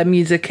anyway. Their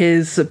music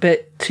is a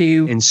bit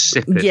too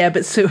insipid. Yeah, a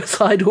bit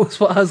suicidal is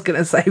what I was going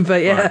to say.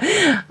 But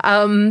yeah,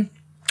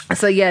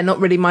 so yeah, not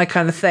really my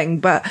kind of thing.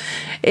 But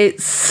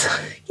it's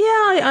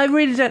I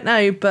really don't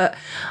know. But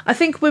I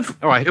think with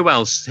all right, who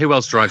else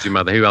drives your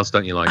mother? Who else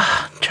don't you like?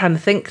 I'm trying to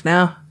think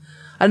now.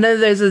 I know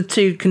those are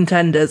two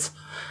contenders.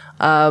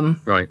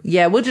 Right.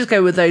 Yeah, we'll just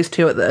go with those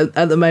two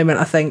at the moment,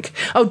 I think.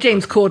 Oh,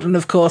 James Corden,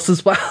 of course,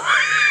 as well.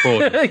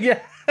 Corden. Yeah.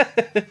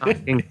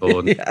 Fucking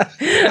Corden. Yeah.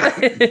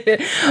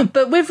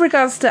 But with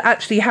regards to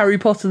actually Harry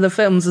Potter, the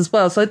films as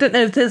well, so I don't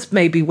know if this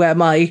may be where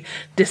my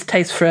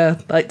distaste for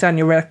like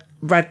Daniel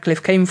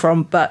Radcliffe came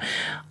from, but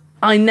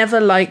I never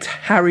liked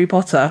Harry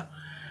Potter.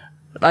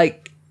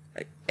 Like,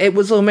 it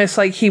was almost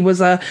like he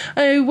was oh,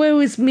 woe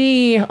is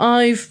me,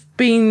 I've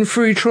been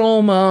through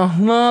trauma,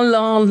 la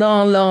la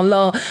la la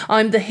la,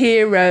 I'm the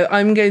hero,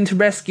 I'm going to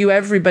rescue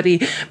everybody,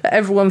 but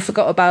everyone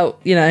forgot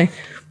about the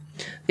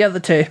other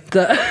two.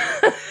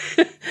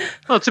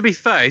 Well, to be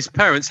fair, his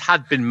parents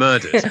had been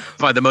murdered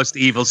by the most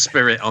evil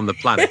spirit on the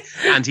planet,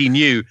 and he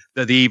knew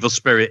that the evil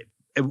spirit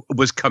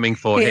was coming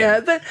for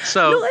him.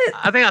 So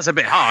I think that's a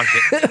bit harsh,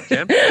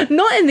 Jim.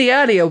 Not in the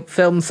earlier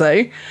films,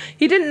 though.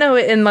 He didn't know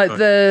it in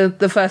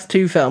the first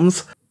two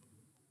films.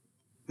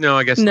 No,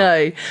 I guess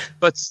no.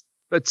 Not.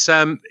 But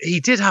he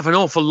did have an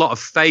awful lot of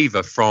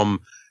favour from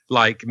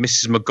like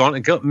Mrs.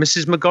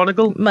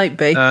 McGonagall. Might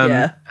be,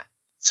 yeah.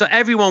 So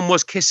everyone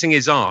was kissing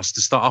his arse to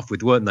start off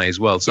with, weren't they, as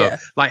well? So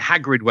like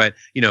Hagrid went,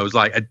 it was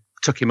like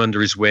took him under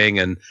his wing,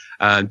 and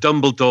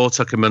Dumbledore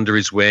took him under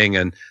his wing,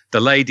 and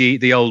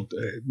the old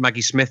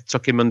Maggie Smith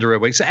took him under her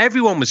wing. So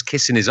everyone was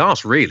kissing his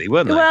arse, really,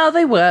 weren't they? Well,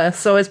 they were.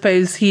 So I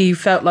suppose he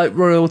felt like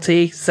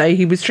royalty. So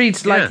he was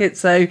treated like it.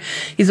 So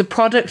he's a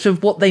product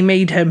of what they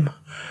made him.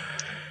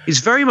 He's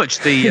very much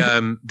the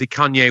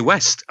Kanye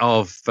West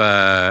of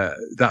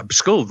that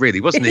school,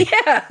 really, wasn't he?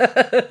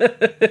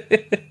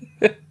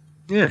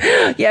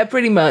 Yeah. Yeah,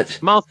 pretty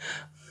much.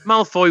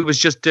 Malfoy was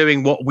just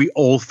doing what we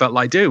all felt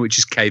like doing, which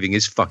is caving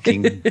his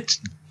fucking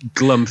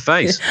glum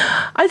face.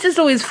 I just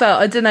always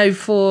felt, I don't know,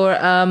 for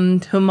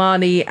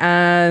Hermione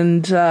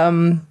and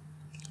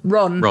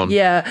Ron.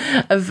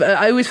 Yeah.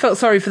 I always felt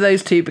sorry for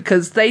those two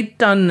because they'd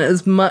done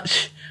as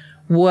much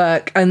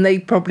work and they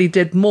probably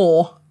did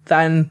more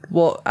than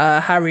what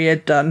Harry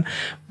had done.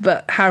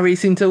 But Harry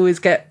seemed to always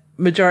get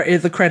majority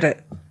of the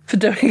credit for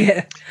doing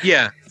it.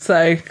 Yeah.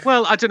 So,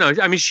 well, I don't know.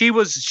 I mean, she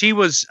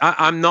was.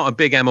 I'm not a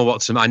big Emma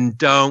Watson. I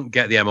don't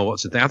get the Emma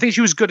Watson thing. I think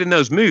she was good in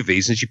those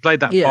movies and she played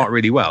that part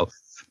really well.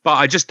 But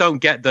I just don't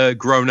get the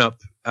grown up.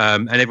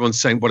 And everyone's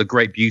saying what a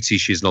great beauty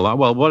she is and all that.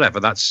 Well, whatever.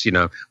 That's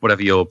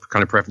whatever your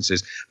kind of preference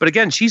is. But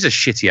again, she's a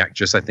shitty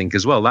actress, I think,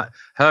 as well. That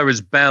her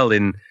as Belle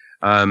in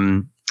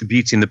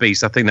Beauty and the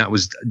Beast. I think that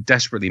was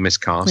desperately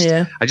miscast.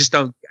 Yeah. I just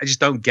don't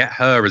get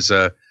her as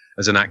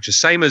an actress.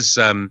 Same as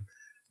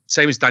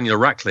same as Daniel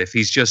Radcliffe.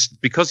 He's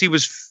just, because he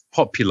was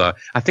popular,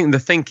 I think the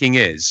thinking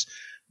is,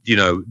 you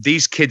know,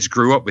 these kids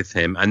grew up with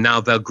him and now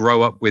they'll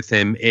grow up with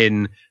him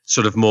in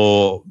sort of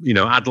more, you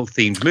know, adult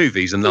themed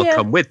movies and they'll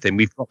come with him.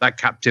 We've got that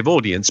captive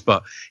audience,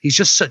 but he's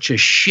just such a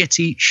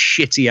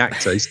shitty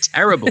actor. He's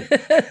terrible.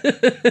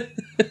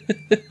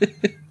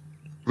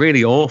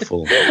 Really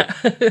awful.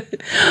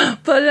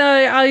 But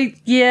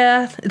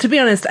yeah, to be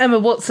honest, Emma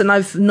Watson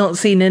I've not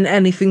seen in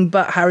anything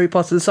but Harry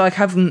Potter, so I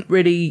haven't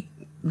really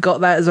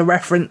got that as a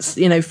reference,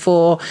 you know,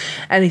 for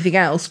anything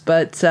else.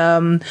 But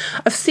I've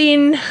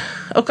seen,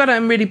 oh god,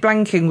 I'm really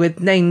blanking with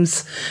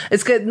names.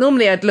 It's good.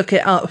 Normally I'd look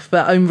it up,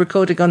 but I'm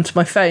recording onto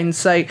my phone.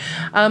 So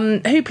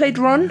who played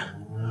Ron?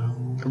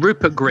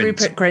 Rupert Grint.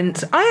 Rupert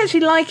Grint. I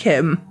actually like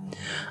him.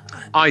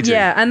 I do.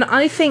 Yeah, and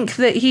I think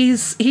that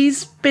he's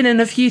been in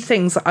a few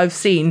things that I've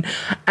seen,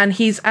 and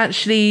he's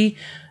actually,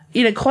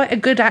 you know, quite a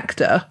good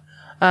actor.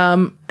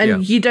 And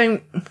you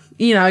don't,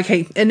 you know,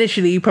 okay,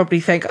 initially you probably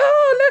think,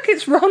 oh, look,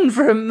 it's Ron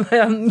from,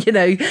 you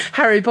know,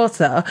 Harry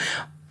Potter.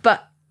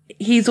 But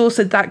he's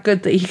also that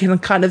good that he can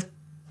kind of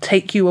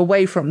take you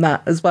away from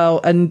that as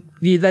well. And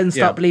you then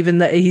start believing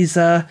that he's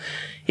the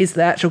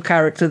actual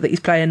character that he's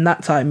playing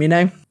that time, you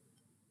know?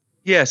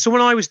 Yeah, so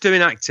when I was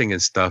doing acting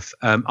and stuff,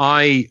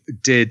 I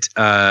did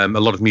a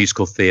lot of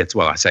musical theatre.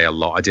 Well, I say a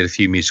lot. I did a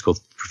few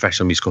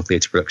professional musical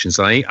theatre productions.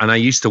 And I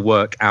used to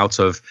work out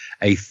of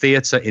a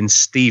theatre in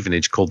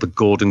Stevenage called the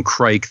Gordon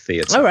Craig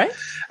Theatre. All right.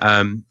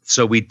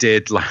 So we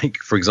did, like,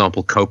 for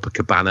example,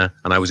 Copacabana,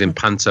 and I was in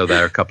Panto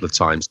there a couple of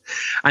times.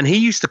 And he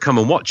used to come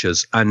and watch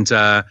us. And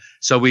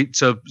so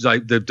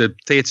like the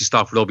theatre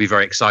staff would all be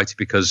very excited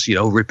because, you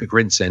know, Rupert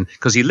Grint's in,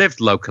 because he lived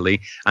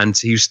locally. And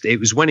it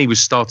was when he was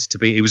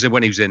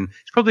in,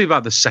 it's probably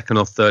about the second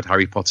or third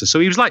Harry Potter. So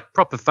he was like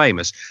proper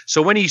famous.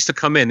 So when he used to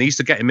come in, they used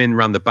to get him in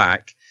around the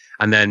back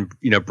and then,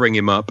 you know, bring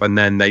him up, and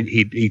then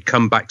he'd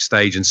come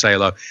backstage and say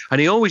hello.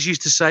 And he always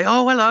used to say,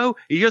 oh, hello.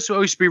 He used to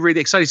always be really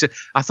excited. He said,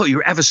 I thought you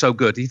were ever so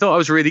good. He thought I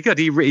was really good.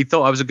 He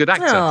thought I was a good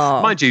actor.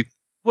 Aww. Mind you,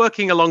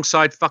 working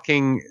alongside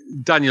fucking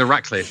Daniel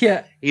Radcliffe,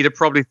 he'd have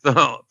probably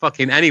thought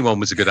fucking anyone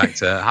was a good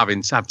actor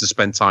having to have to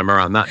spend time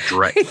around that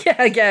dreck.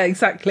 yeah,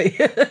 exactly.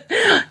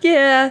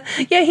 yeah,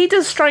 he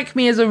does strike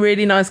me as a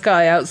really nice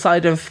guy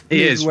outside of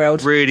his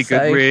world. Really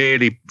good,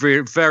 really,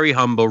 very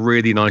humble,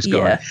 really nice guy.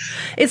 Yeah.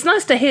 It's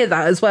nice to hear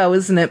that as well,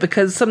 isn't it?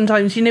 Because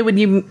sometimes, you know, when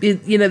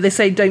you know, they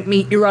say don't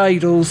meet your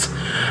idols.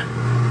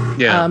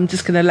 Yeah. I'm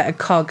just going to let a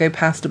car go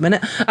past a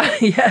minute.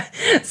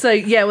 So,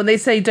 when they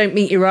say don't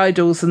meet your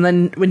idols, and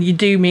then when you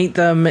do meet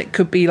them, it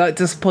could be like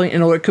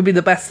disappointing or it could be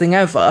the best thing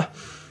ever.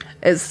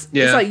 It's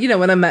like, you know,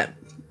 when I met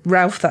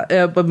Ralph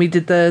when we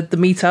did the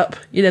meetup,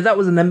 you know, that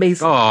was an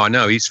amazing. Oh,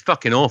 no, he's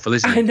fucking awful,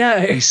 isn't he? I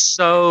know. He's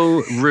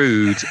so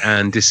rude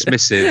and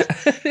dismissive.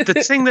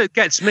 The thing that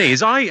gets me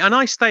is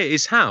I stay at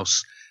his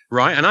house,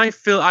 right? And I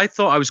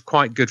thought I was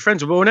quite good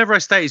friends. But whenever I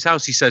stay at his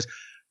house, he says,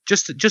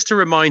 Just to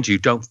remind you,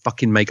 don't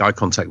fucking make eye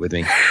contact with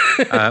me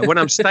when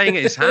I'm staying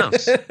at his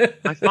house.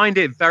 I find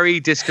it very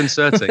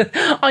disconcerting.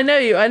 I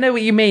know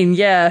what you mean.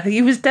 Yeah,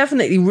 he was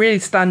definitely really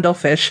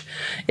standoffish.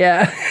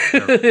 Yeah.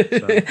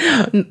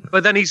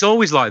 But then he's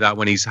always like that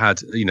when he's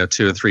had, you know,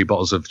 2 or 3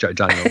 bottles of Jack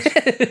Daniels.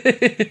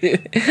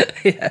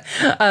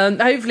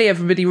 Hopefully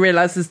everybody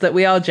realizes that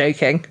we are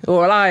joking,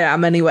 or I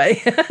am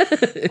anyway.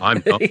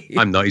 I'm not.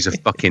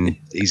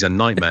 He's a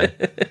nightmare.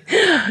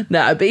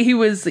 No, but he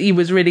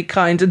was really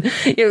kind, and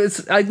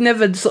I'd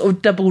never sort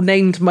of double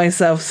named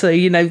myself, so,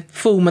 you know,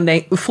 full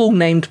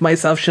named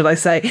myself, should I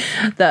say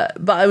that?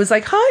 But I was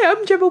like, "Hi,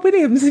 I'm Gemma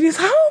Williams," and he's,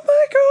 "Oh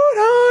my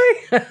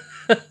god,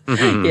 hi!"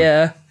 Mm-hmm.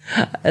 Yeah,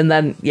 and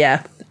then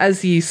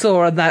as you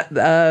saw on that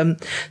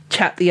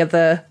chat the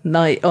other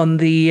night on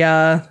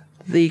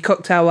the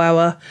cocktail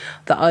hour,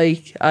 that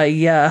I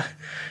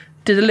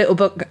did a little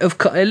bit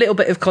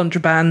of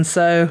contraband,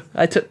 so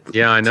I took.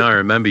 Yeah, I know. I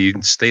remember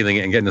you stealing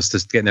it and getting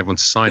everyone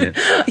to sign it.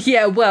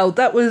 Yeah, well,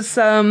 that was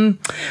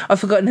I've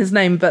forgotten his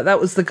name, but that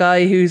was the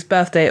guy whose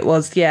birthday it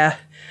was. Yeah.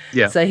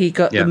 So he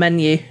got the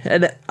menu,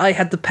 and I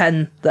had the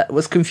pen that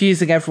was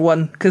confusing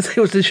everyone because it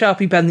was a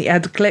Sharpie pen that you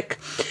had to click.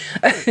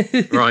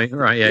 Right.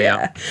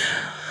 Yeah.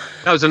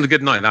 That was a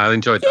good night. I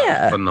enjoyed that. Yeah.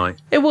 It was a fun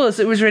night. It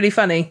was really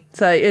funny.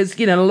 So it was,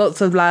 you know, lots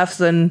of laughs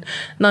and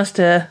nice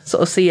to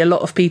sort of see a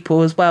lot of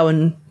people as well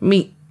and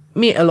meet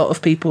a lot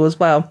of people as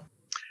well.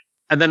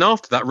 And then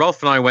after that,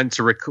 Rolf and I went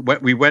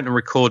and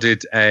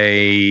recorded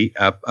a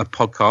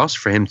podcast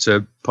for him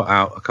to put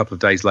out a couple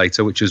of days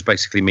later, which was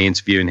basically me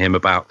interviewing him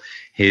about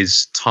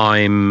his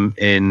time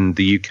in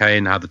the UK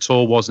and how the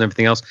tour was and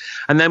everything else.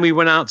 And then we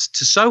went out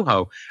to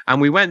Soho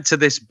and we went to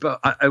this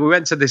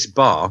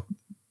bar.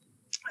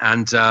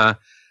 And I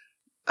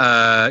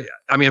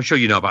mean, I'm sure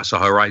you know about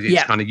Soho, right?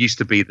 It's kind of used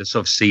to be the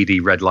sort of seedy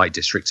red light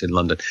district in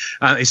London.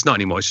 It's not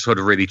anymore. It's sort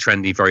of really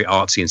trendy, very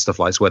artsy and stuff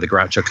like that. It's where the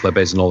Groucho Club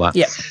is and all that.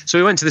 Yeah. So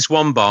we went to this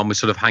one bar and we're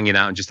sort of hanging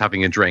out and just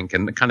having a drink,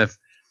 and kind of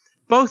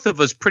both of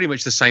us pretty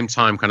much the same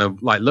time kind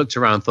of like looked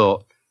around and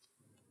thought,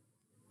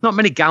 not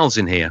many gals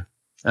in here.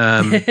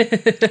 And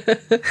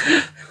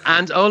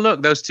oh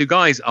look, those two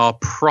guys are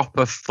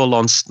proper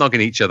full-on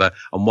snogging each other,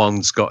 and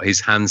one's got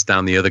his hands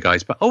down the other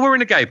guy's. But we're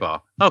in a gay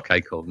bar.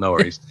 Okay, cool, no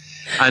worries.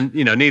 And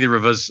neither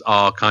of us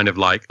are kind of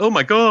like, oh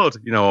my god,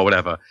 or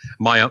whatever.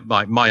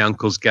 My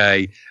uncle's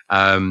gay.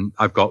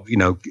 I've got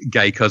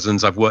gay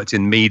cousins. I've worked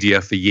in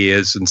media for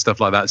years and stuff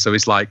like that. So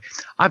it's like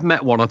I've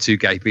met one or two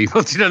gay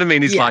people. Do you know what I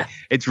mean? It's like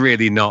it's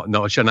really not.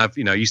 And I've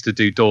used to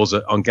do doors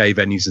on gay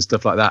venues and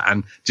stuff like that.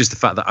 And just the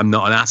fact that I'm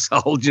not an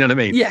asshole. Do you know what I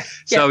mean? Yeah.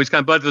 So it's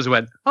kind of both of us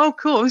went, oh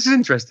cool, this is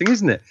interesting,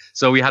 isn't it?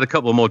 So we had a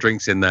couple more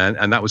drinks in there,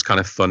 and that was kind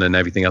of fun and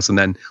everything else. And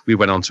then we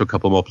went on to a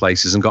couple more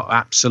places and got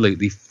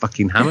absolutely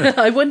fucking hammered.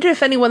 I wonder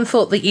if anyone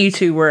thought that you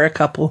two were a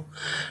couple.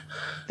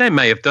 They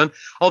may have done.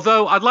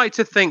 Although I'd like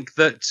to think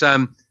that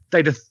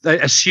they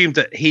assumed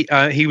that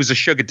he was a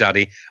sugar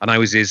daddy and I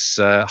was his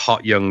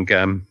hot young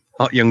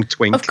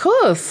twink. Of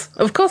course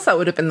that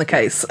would have been the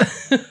case.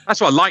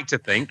 That's what I like to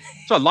think.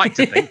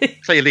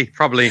 Clearly,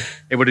 probably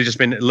it would have just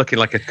been looking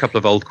like a couple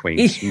of old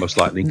queens, most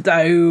likely.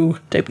 No,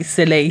 don't be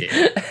silly.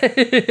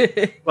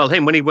 Yeah. Well,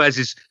 him when he wears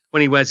his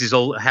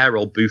old hair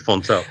all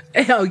bouffant up.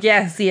 Oh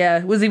yes,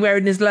 yeah. Was he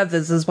wearing his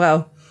leathers as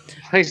well?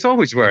 He's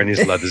always wearing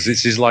his leathers.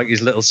 It's his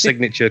little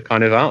signature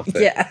kind of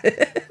outfit. Yeah.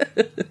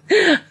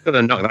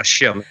 Gotta knock that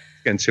shit. I'm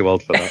getting too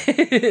old for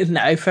that.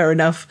 No, fair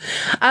enough.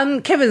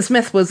 Kevin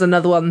Smith was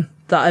another one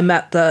that I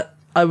met that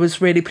I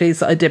was really pleased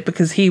that I did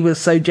because he was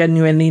so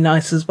genuinely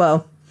nice as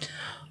well.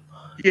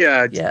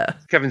 Yeah.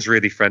 Kevin's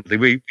really friendly.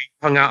 We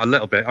hung out a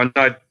little bit. I'd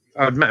met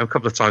him a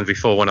couple of times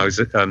before when I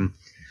was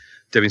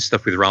doing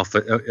stuff with Ralph.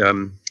 I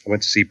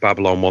went to see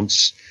Babylon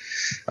once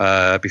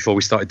before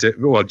we started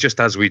just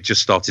as we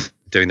just started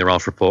doing the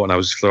Ralph Report, and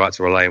I flew out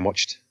to LA and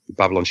watched the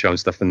Babylon show and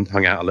stuff and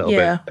hung out a little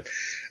bit.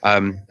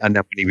 And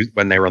then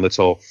when they were on the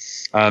tour,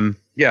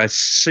 it's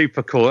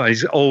super cool. And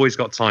he's always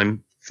got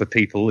time for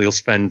people. He'll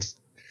spend,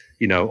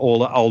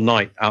 all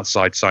night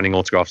outside signing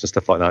autographs and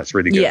stuff like that. It's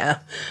really good. Yeah,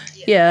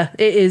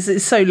 it is.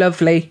 It's so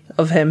lovely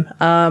of him.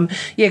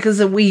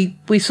 Because we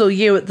saw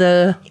you at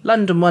the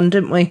London one,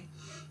 didn't we?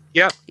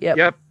 Yep.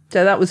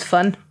 So that was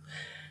fun.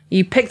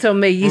 You picked on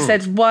me. You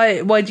said,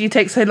 why do you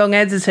take so long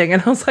editing?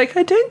 And I was like,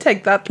 I don't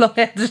take that long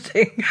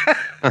editing.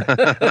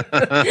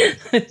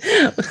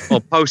 Or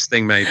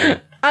posting,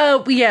 maybe.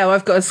 Oh, yeah,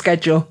 I've got a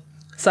schedule.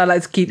 So I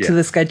like to keep to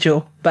the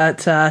schedule. But,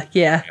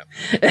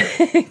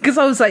 because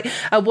I was like,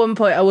 at one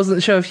point, I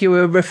wasn't sure if you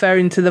were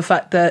referring to the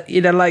fact that,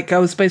 I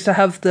was supposed to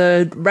have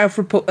the Ralph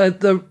report,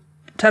 the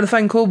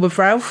telephone call with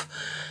Ralph.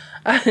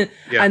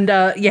 And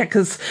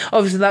because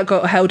obviously that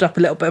got held up a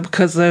little bit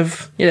because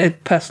of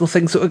personal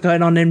things that were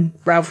going on in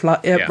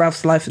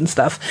Ralph's life and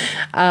stuff.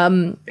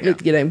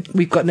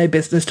 We've got no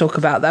business to talk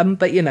about them,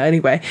 but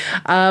anyway.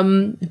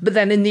 But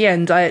then in the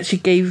end, I actually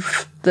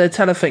gave the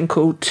telephone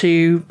call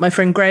to my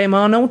friend Graham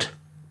Arnold.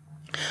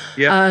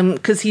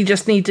 Because he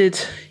just needed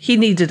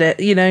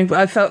it.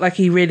 I felt like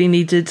he really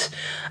needed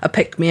a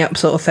pick me up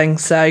sort of thing.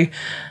 So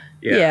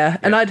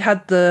and I'd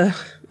had the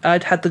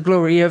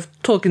glory of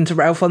talking to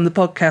Ralph on the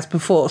podcast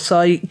before, so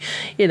I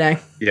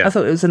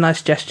thought it was a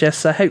nice gesture.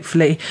 So I hope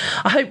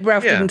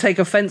Ralph didn't take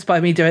offence by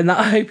me doing that.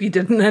 I hope he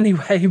didn't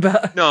anyway.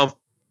 But no,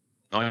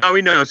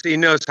 he knows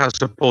how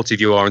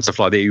supportive you are and stuff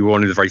like that. You were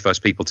one of the very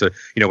first people to,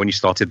 when you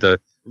started the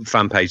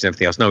fan page and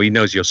everything else. No, he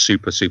knows you're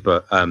super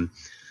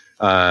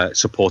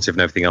supportive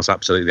and everything else.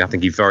 Absolutely. I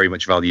think he very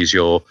much values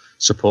your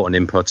support and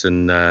input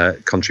and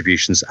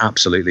contributions.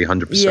 Absolutely.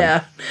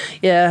 100%.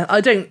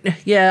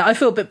 I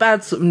feel a bit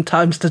bad from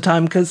time to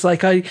time because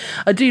I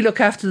do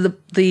look after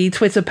the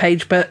Twitter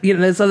page, but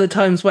there's other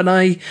times when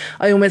I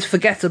almost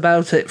forget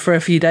about it for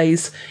a few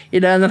days,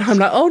 and then I'm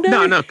like, oh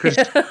no, because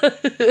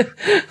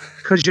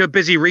you're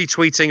busy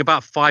retweeting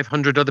about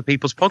 500 other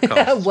people's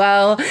podcasts.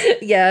 Well,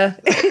 yeah.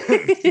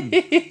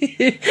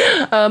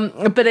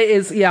 But it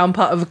is, I'm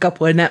part of a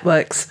couple of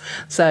networks.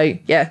 So,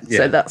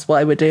 so that's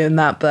why we're doing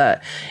that.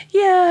 But,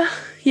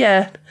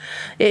 it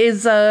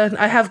is,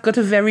 I have got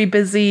a very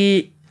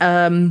busy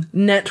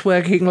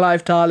networking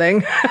life,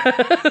 darling.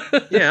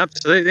 Yeah,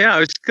 absolutely. Yeah,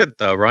 it's good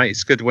though, right?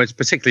 It's good,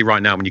 particularly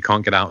right now when you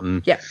can't get out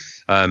and go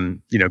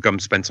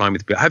and spend time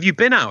with people. Have you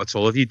been out at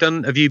all? Have you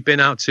been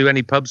out to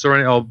any pubs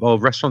or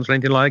restaurants or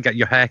anything like that? Get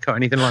your hair cut or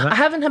anything like that? I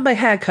haven't had my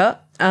hair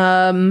cut.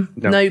 No,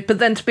 but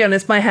then to be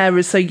honest, my hair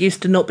is so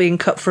used to not being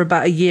cut for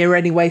about a year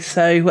anyway.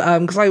 So,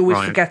 because I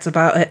always forget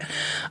about it,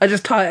 I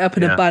just tie it up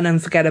in a bun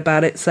and forget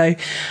about it. So,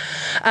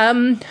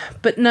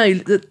 but no,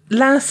 the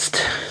last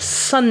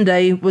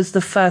Sunday was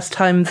the first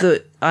time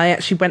that I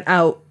actually went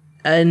out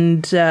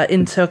and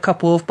into a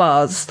couple of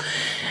bars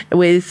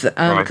with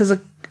because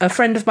a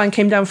friend of mine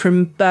came down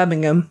from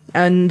Birmingham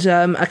and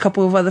a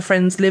couple of other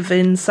friends live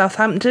in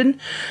Southampton,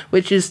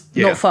 which is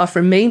not far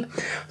from me.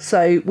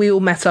 So we all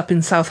met up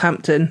in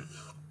Southampton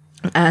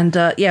and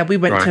we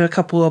went to a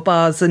couple of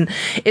bars, and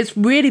it's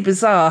really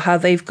bizarre how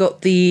they've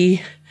got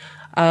the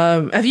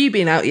have you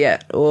been out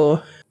yet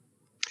or?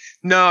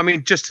 No, I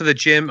mean just to the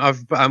gym.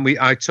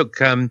 I took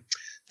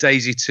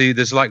Daisy 2,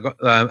 there's like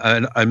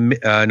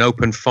an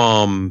open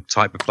farm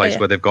type of place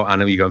where they've got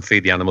animals. You go and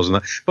feed the animals and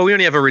that. But we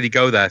only ever really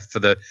go there for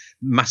the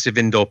massive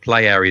indoor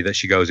play area that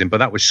she goes in. But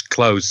that was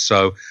closed,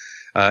 so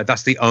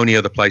that's the only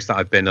other place that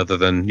I've been other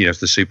than the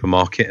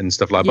supermarket and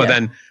stuff like that. But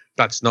then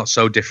that's not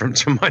so different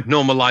to my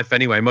normal life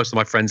anyway. Most of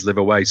my friends live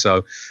away,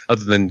 so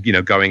other than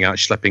going out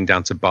schlepping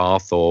down to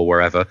Bath or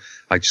wherever,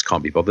 I just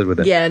can't be bothered with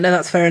it. Yeah, no,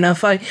 that's fair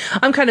enough.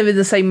 I'm kind of in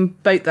the same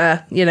boat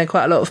there.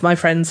 Quite a lot of my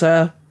friends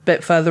are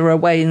bit further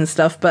away and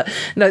stuff, but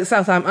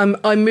Southampton,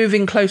 I'm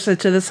moving closer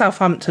to the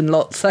Southampton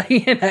lot, so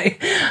okay.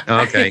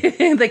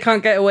 They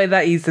can't get away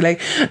that easily.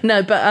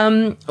 No,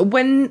 but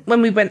when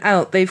we went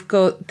out, they've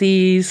got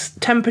these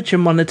temperature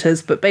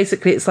monitors, but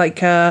basically it's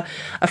like a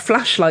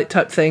flashlight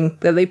type thing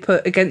that they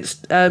put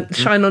against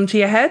shine onto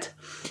your head.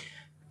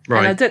 Right.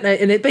 And I don't know,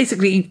 and it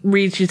basically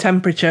reads your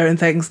temperature and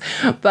things,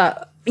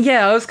 but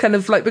yeah, I was kind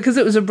of like, because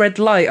it was a red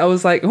light, I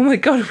was like, oh my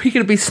God, are we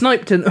going to be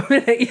sniped in a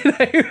minute,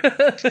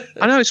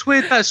 I know, it's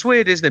weird. That's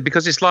weird, isn't it?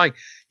 Because it's like,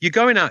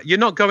 you're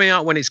not going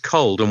out when it's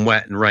cold and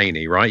wet and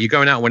rainy, right? You're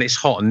going out when it's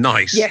hot and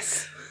nice.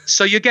 Yes.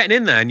 So you're getting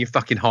in there and you're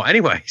fucking hot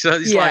anyway. So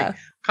it's like,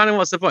 kind of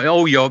what's the point?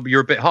 Oh, you're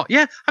a bit hot.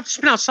 Yeah, I've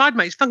just been outside,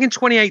 mate. It's fucking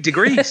 28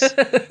 degrees.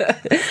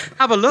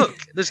 Have a look.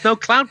 There's no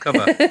cloud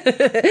cover.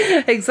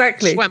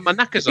 Exactly. Sweat my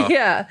knackers off.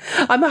 Yeah,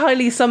 I'm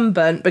highly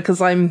sunburnt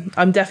because I'm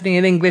definitely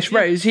an English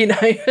rose, Yeah.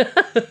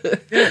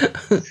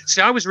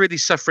 See, I was really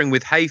suffering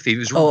with hay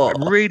fever. It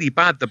was really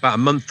bad about a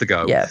month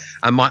ago. Yeah.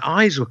 And my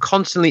eyes were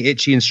constantly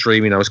itchy and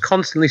streaming. I was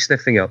constantly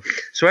sniffing up.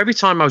 So every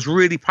time I was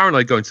really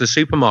paranoid going to the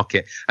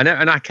supermarket, and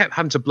I kept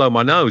having to blow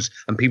my nose,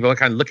 and people are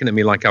kind of looking at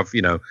me like I've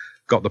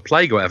got the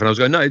plague or whatever. And I was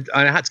going, no,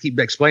 I had to keep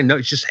explaining, no,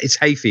 it's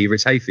hay fever.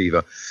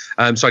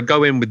 So I'd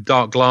go in with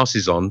dark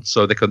glasses on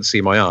so they couldn't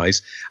see my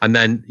eyes. And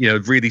then,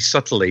 really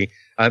subtly,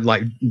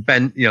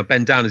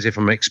 bend down as if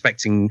I'm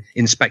inspecting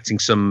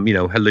some,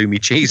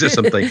 halloumi cheese or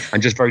something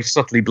and just very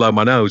subtly blow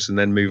my nose and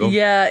then move on.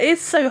 Yeah,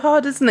 it's so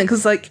hard, isn't it?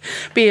 Because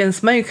being a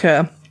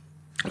smoker,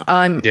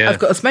 I've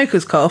got a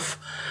smoker's cough.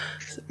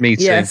 Me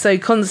too. Yeah, so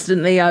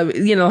constantly,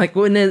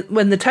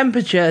 when the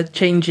temperature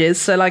changes,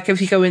 so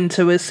if you go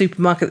into a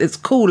supermarket that's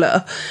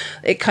cooler,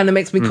 it kind of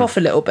makes me cough a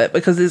little bit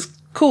because it's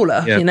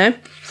cooler,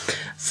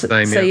 So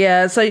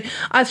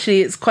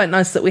actually, it's quite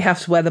nice that we have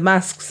to wear the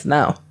masks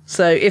now.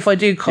 So if I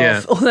do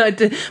cough, although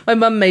my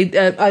mum made,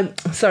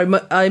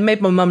 I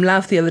made my mum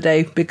laugh the other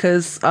day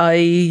because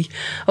I've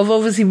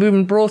obviously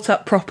been brought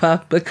up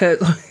proper, because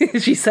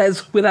she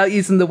says without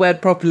using the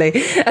word properly.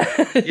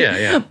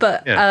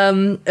 But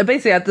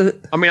basically,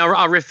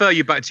 I'll refer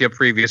you back to your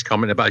previous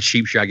comment about a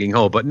sheep shagging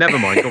hole, but never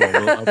mind. Go on,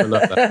 we'll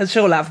love that.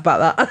 She'll laugh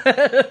about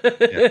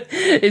that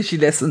if she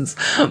listens.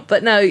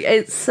 But no,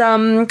 it's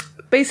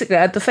basically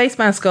I had the face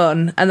mask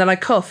on and then I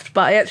coughed,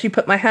 but I actually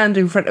put my hand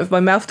in front of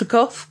my mouth to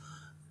cough.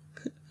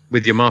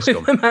 With your mask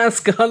on. My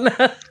mask on.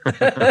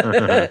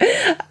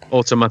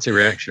 Automatic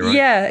reaction, right?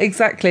 Yeah,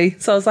 exactly.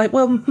 So I was like,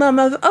 well, Mum,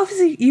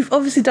 you've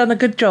obviously done a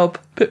good job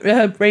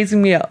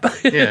raising me up.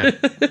 Yeah,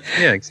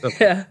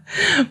 exactly. Yeah.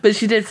 But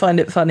she did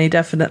find it funny,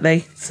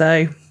 definitely.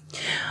 So,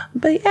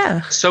 but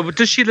yeah. So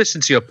does she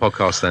listen to your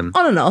podcast then?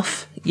 On and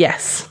off,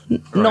 yes.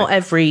 Right. Not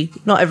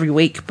every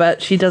week,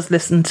 but she does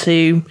listen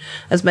to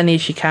as many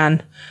as she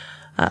can.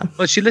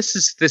 Well, she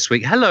listens this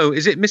week. Hello,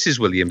 is it Mrs.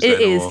 Williams?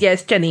 It is,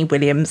 yes, Jenny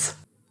Williams.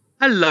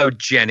 Hello,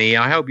 Jenny.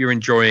 I hope you're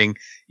enjoying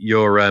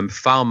your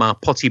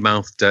foul-mouthed,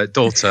 potty-mouthed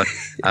daughter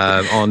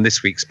on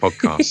this week's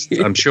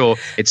podcast. I'm sure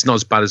it's not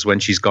as bad as when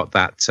she's got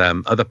that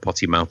other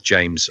potty-mouthed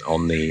James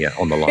on the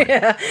line.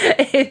 Yeah.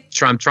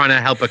 I'm trying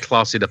to help her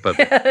class it up a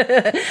bit.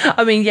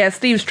 I mean, yeah,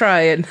 Steve's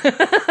trying.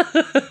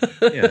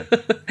 Yeah.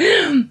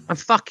 I'm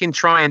fucking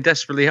trying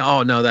desperately.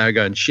 Oh, no, they're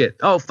going, shit.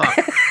 Oh, fuck.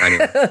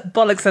 Anyway.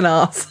 Bollocks and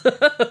arse.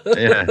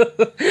 Yeah.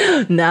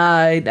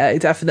 No,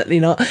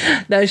 definitely not.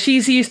 No,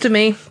 she's used to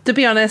me. To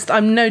be honest,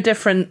 I'm no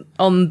different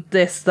on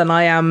this than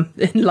I am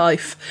in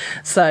life.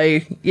 So,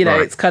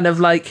 It's kind of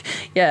like,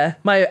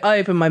 I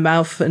open my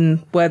mouth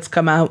and words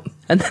come out.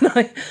 And then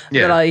I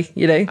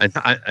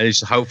I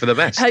just hope for the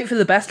best. Hope for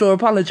the best or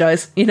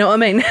apologise. You know what I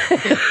mean?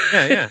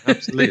 Yeah,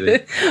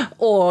 absolutely.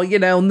 Or,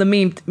 on the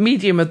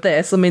medium of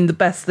this, I mean, the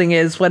best thing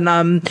is when,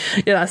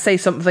 I say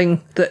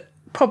something that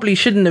probably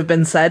shouldn't have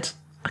been said,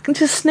 I can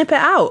just snip it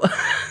out.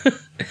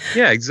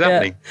 Yeah,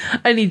 exactly. Yeah.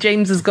 Only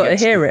James has got to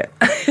hear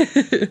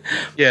it.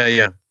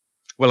 Yeah.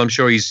 Well, I'm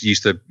sure he's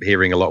used to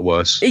hearing a lot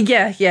worse.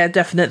 Yeah,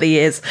 definitely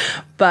is.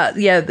 But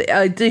yeah,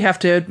 I do have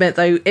to admit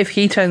though, if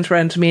he turns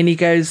around to me and he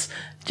goes,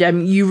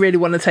 Jem, you really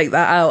want to take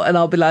that out? And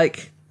I'll be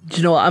like, do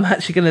you know what? I'm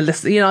actually going to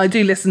listen. I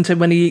do listen to him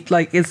when he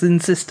is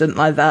insistent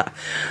like that.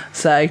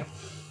 So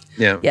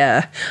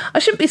yeah. I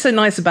shouldn't be so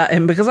nice about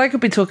him because I could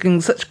be talking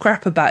such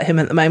crap about him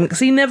at the moment because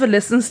he never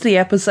listens to the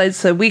episodes.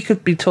 So we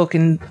could be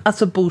talking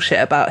utter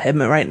bullshit about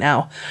him right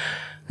now.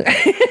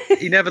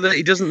 He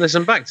doesn't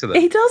listen back to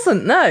them. He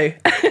doesn't, no.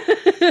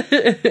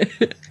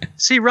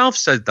 See, Ralph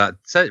said that.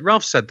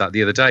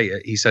 The other day.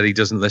 He said he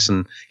doesn't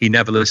listen. He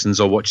never listens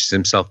or watches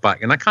himself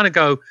back. And I kind of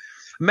go,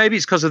 maybe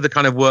it's because of the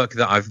kind of work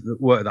that I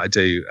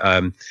do,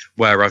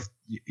 where I've,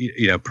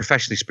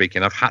 professionally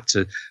speaking, I've had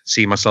to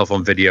see myself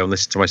on video and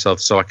listen to myself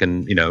so I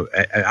can,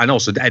 and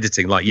also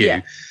editing like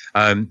you,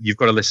 you've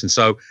got to listen.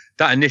 So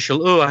that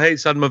initial, I hate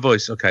sounding my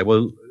voice. Okay,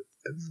 well,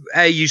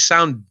 you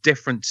sound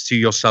different to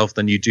yourself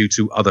than you do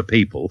to other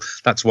people.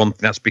 That's one thing.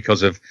 That's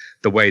because of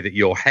the way that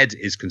your head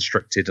is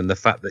constructed and the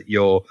fact that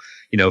your,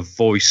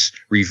 voice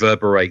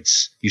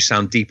reverberates. You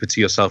sound deeper to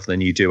yourself than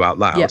you do out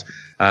loud. Yeah.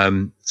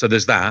 So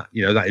there's that,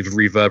 that it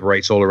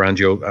reverberates all around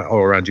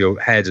your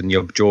head and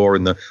your jaw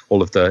and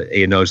all of the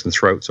ear, nose, and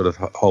throat sort of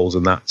holes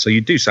and that. So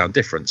you do sound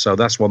different. So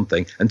that's one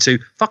thing. And two,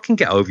 fucking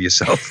get over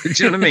yourself. Do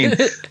you know what I mean?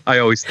 I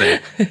always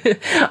think.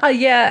 I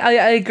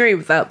agree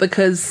with that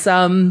because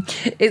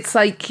it's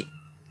like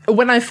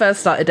when I first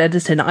started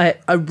editing, I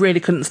really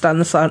couldn't stand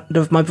the sound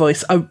of my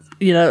voice.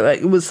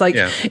 It was like,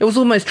 It was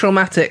almost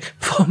traumatic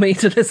for me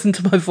to listen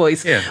to my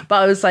voice. Yeah.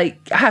 But I was like,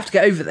 I have to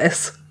get over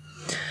this.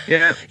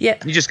 Yeah. Yeah.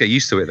 You just get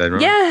used to it then,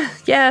 right?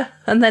 Yeah.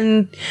 And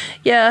then,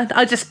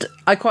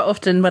 I quite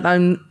often when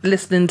I'm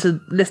listening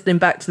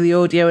back to the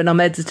audio and I'm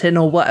editing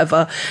or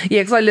whatever,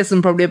 because I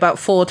listen probably about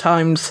 4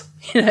 times.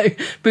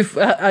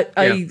 Before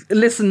I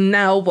listen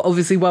now,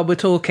 obviously while we're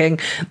talking,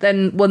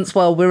 then once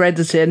while we're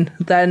editing,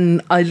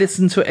 then I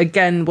listen to it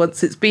again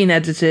once it's been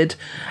edited,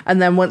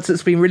 and then once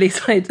it's been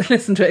released, I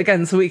listen to it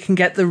again so we can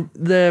get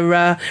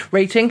the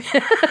rating.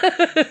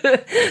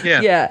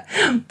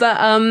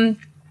 But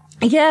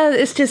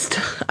it's just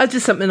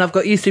something I've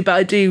got used to, but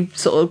I do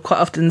sort of quite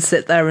often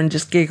sit there and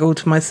just giggle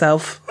to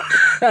myself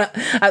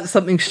at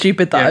something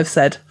stupid that I've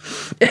said.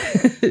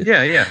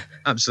 Yeah,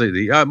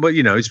 absolutely. But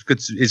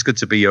it's good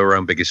to be your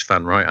own biggest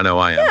fan, right? I know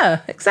I am.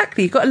 Yeah,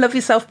 exactly. You've got to love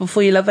yourself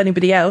before you love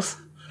anybody else.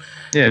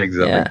 Yeah,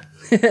 exactly.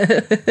 Yeah.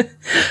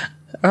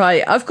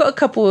 Right, I've got a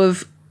couple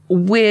of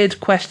weird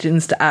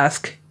questions to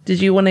ask.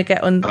 Did you want to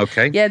get on?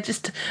 Okay. Yeah,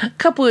 just a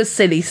couple of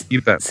silly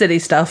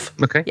stuff.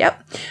 Okay.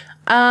 Yep.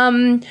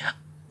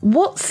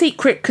 What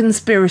secret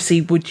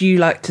conspiracy would you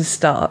like to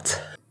start?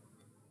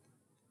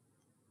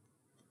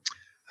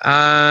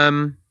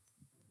 That's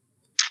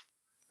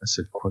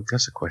a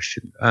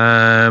question.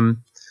 I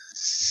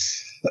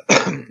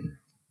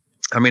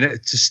mean,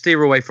 to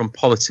steer away from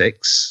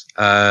politics,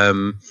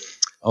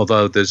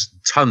 although there's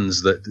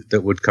tons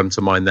that would come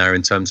to mind there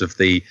in terms of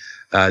the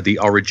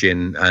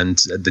origin and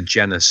the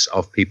genus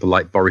of people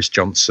like Boris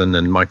Johnson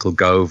and Michael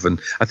Gove, and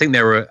I think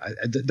they were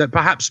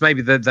perhaps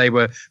maybe they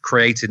were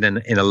created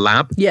in a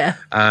lab,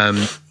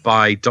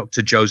 by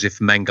Dr. Joseph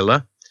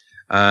Mengele,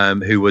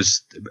 who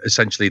was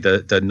essentially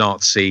the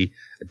Nazi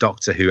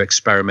doctor who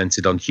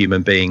experimented on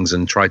human beings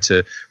and tried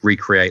to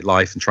recreate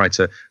life and tried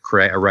to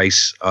create a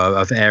race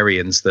of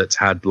Aryans that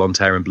had blonde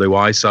hair and blue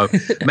eyes. So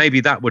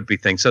maybe that would be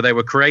things. So they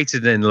were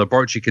created in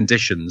laboratory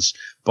conditions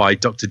by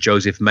Dr.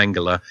 Joseph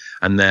Mengele,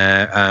 and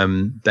their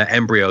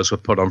embryos were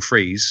put on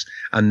freeze.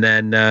 And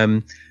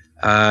then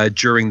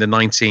during the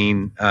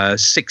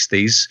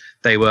 1960s,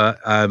 they were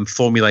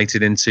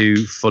formulated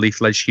into fully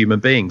fledged human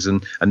beings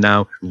and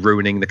now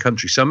ruining the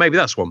country. So maybe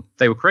that's one.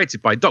 They were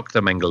created by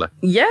Dr. Mengele.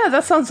 Yeah,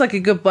 that sounds like a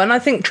good one. I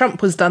think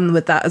Trump was done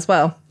with that as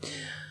well.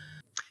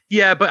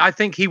 Yeah, but I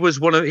think he would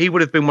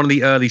have been one of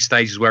the early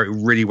stages where it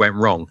really went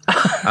wrong.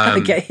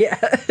 Okay, yeah.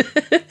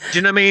 Do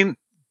you know what I mean?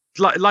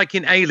 Like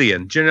in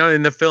Alien, do you know,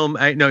 in the film,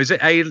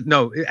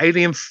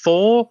 Alien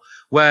 4,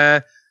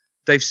 where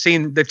they've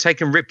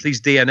taken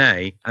Ripley's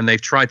DNA and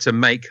they've tried to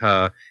make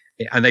her,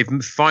 and they've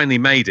finally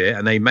made it,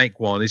 and they make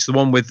one. It's the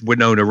one with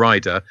Winona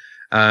Ryder.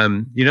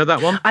 You know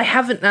that one? I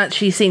haven't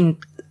actually seen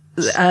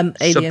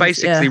Alien. So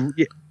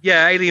basically,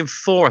 Alien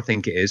 4, I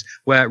think it is,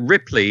 where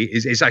Ripley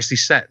is actually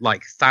set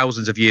like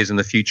thousands of years in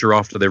the future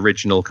after the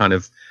original kind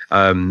of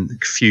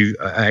few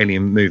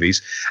Alien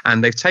movies,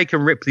 and they've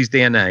taken Ripley's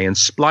DNA and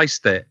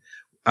spliced it,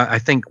 I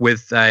think,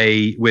 with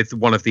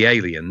one of the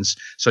aliens.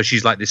 So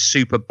she's like this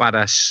super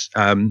badass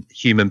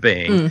human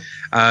being.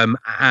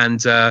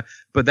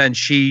 But then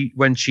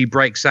when she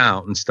breaks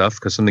out and stuff,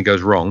 because something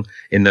goes wrong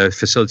in the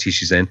facility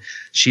she's in,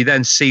 she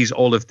then sees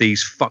all of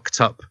these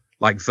fucked up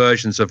like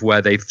versions of where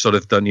they've sort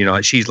of done,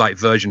 like she's like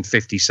version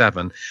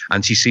 57,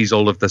 and she sees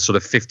all of the sort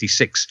of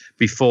 56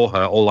 before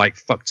her, all like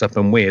fucked up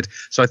and weird.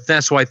 So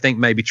that's why I think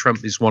maybe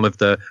Trump is one of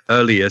the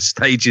earlier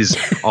stages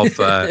of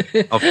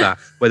that,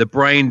 where the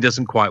brain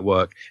doesn't quite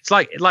work. It's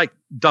like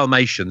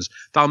Dalmatians.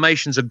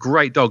 Dalmatians are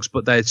great dogs,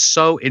 but they're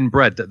so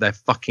inbred that they're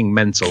fucking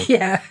mental.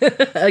 Yeah.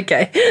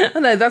 Okay.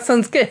 No, that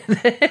sounds good.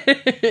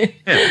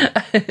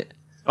 Yeah.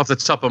 Off the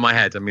top of my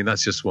head, I mean,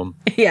 that's just one.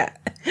 Yeah.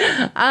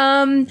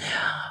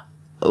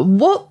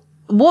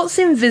 What's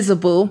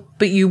invisible,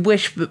 but you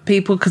wish that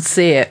people could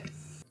see it?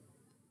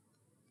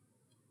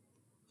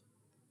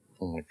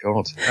 Oh my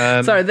God.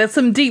 Sorry, there's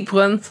some deep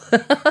ones.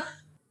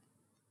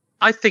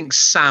 I think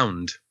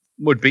sound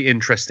would be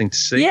interesting to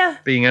see. Yeah.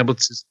 Being able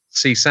to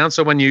see sound.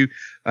 So when you,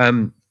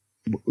 and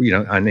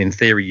in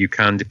theory you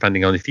can,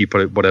 depending on if you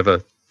put it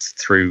whatever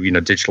through,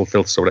 digital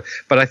filters or whatever.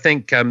 But I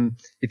think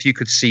if you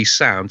could see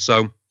sound,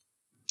 so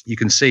you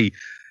can see,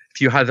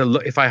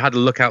 if I had a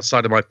look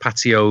outside of my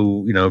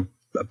patio,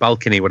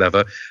 balcony,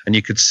 whatever, and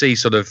you could see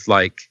sort of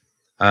like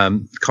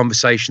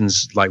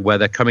conversations like where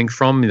they're coming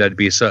from. There'd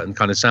be a certain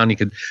kind of sound. You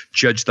could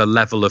judge the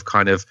level of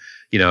kind of,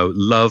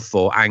 love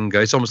or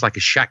anger. It's almost like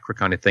a chakra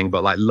kind of thing,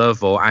 but like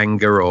love or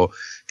anger or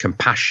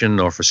compassion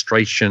or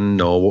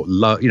frustration or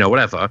love,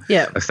 whatever,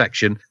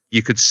 affection.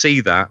 You could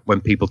see that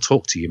when people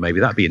talk to you. Maybe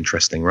that'd be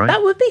interesting, right?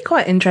 That would be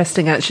quite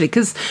interesting, actually,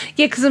 because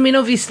I mean,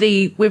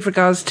 obviously, with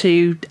regards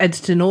to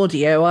editing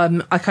audio,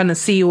 I kind of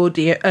see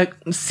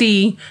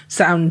see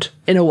sound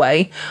in a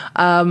way.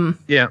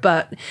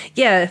 But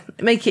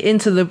make it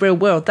into the real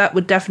world. That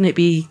would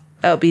definitely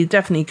be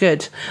definitely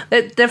good.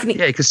 That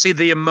definitely. Yeah, you can see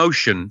the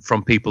emotion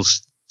from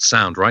people's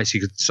sound, right?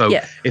 So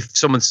if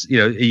someone's,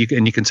 you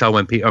can tell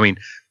when people. I mean.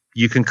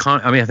 You can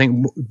I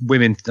think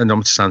women, and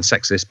not to sound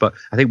sexist, but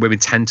I think women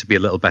tend to be a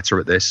little better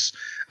at this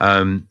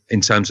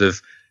in terms of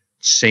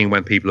seeing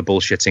when people are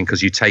bullshitting,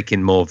 because you take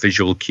in more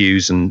visual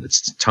cues and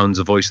tones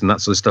of voice and that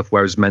sort of stuff.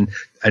 Whereas men,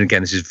 and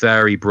again, this is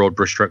very broad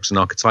brushstrokes and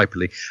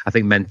archetypally, I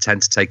think men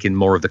tend to take in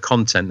more of the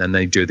content than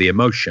they do the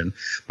emotion.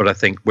 But I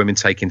think women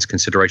take into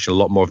consideration a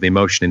lot more of the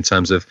emotion in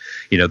terms of,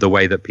 the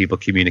way that people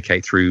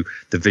communicate through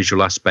the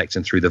visual aspect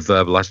and through the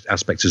verbal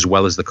aspects, as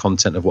well as the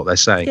content of what they're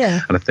saying.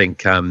 Yeah. And I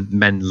think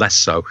men less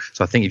so.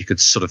 So I think if you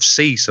could sort of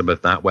see some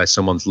of that where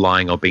someone's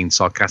lying or being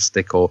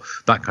sarcastic or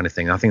that kind of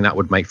thing, I think that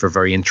would make for a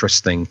very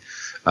interesting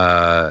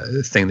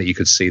thing that you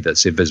could see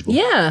that's invisible.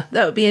 Yeah,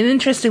 that would be an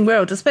interesting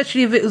world,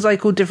 especially if it was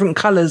like all different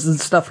colours and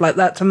stuff like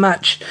that to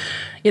match,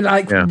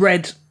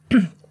 red,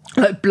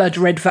 like blood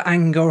red for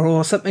anger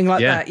or something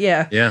like that.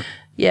 Yeah,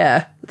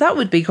 that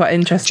would be quite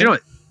interesting. Do you know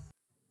what?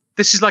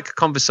 This is like a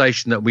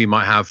conversation that we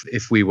might have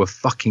if we were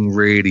fucking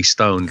really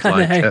stoned,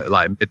 what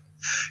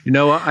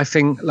I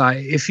think, like,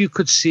 if you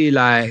could see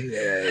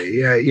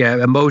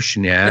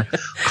emotion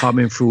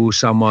coming through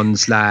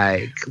someone's,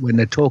 like, when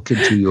they're talking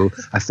to you,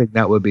 I think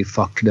that would be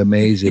fucking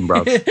amazing, bro.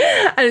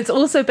 And it's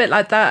also a bit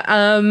like that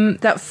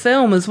that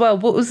film as well.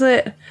 What was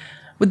it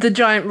with the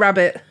giant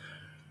rabbit?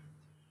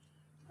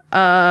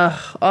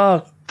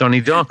 Donnie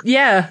Darko.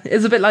 Yeah,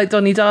 it's a bit like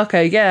Donnie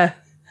Darko. Yeah.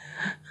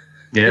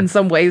 In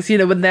some ways,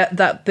 when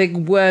that big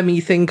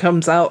wormy thing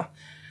comes out.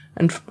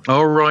 And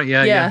follows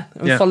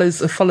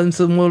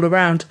them all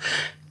around.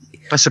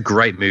 That's a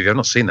great movie. I've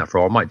not seen that for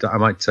a while. I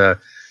might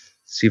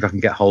see if I can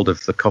get hold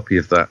of the copy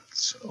of that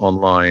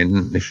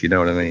online, if you know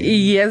what I mean.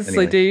 Yes,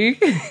 anyway. I do.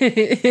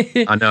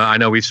 I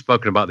know. We've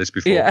spoken about this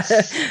before. Yeah.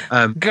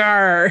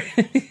 Grr.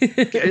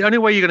 The only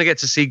way you're going to get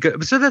to see.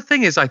 So the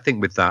thing is, I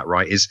think with that,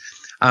 right, is,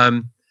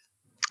 and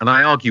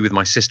I argue with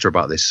my sister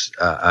about this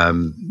a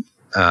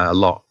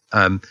lot.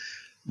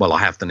 Well, I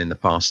have done in the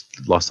past.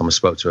 Last time I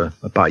spoke to her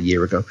about a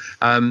year ago.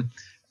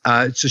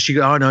 So she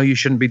goes, "Oh no, you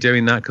shouldn't be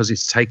doing that because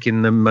it's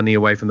taking the money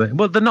away from the."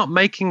 Well, they're not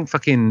making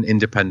fucking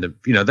independent.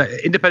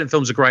 Independent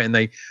films are great, and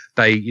they.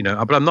 But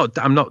I'm not.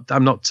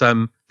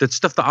 The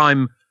stuff that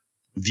I'm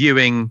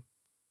viewing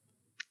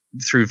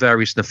through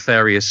various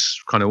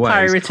nefarious kind of ways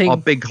Pirating are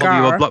big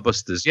Hollywood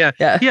blockbusters. Yeah,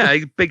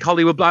 big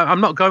Hollywood.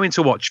 I'm not going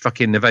to watch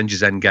fucking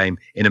Avengers Endgame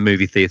in a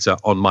movie theater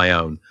on my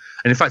own.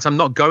 And in fact, I'm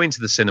not going to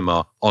the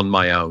cinema on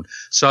my own.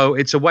 So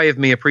it's a way of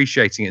me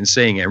appreciating it and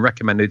seeing it and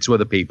recommending it to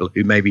other people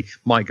who maybe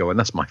might go. And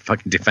that's my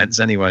fucking defense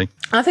anyway.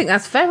 I think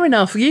that's fair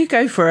enough. You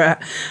go for it.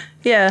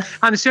 Yeah.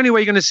 And it's the only way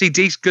you're going to see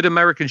decent, good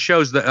American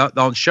shows that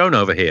aren't shown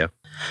over here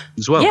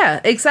as well.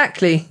 Yeah,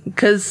 exactly.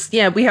 Because,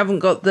 we haven't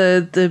got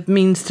the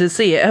means to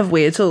see it, have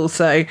we, at all?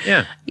 So,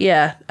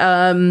 yeah.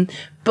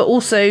 But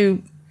also,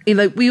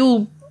 we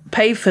all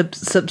pay for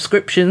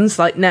subscriptions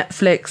like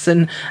Netflix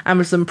and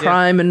Amazon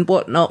Prime and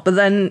whatnot, but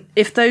then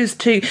if those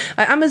two,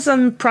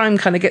 Amazon Prime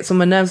kind of gets on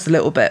my nerves a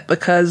little bit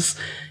because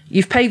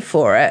you've paid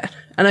for it,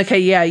 and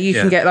you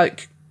can get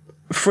like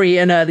free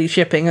and early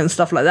shipping and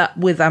stuff like that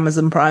with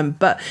Amazon Prime,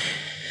 but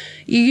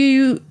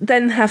you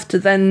then have to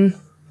then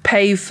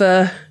pay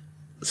for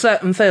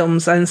certain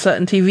films and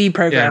certain TV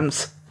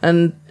programs,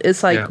 and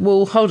it's like,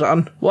 well, hold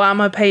on, why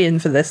am I paying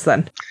for this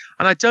then?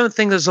 And I don't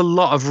think there's a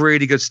lot of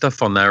really good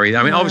stuff on there either.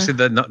 I mean, obviously,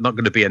 they're not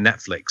going to be a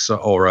Netflix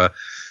or a,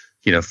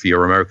 for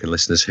your American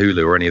listeners,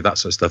 Hulu or any of that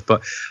sort of stuff.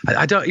 But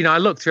I don't, I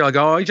look through, I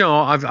go,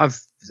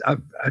 I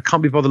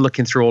can't be bothered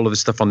looking through all of the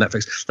stuff on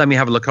Netflix. Let me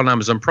have a look on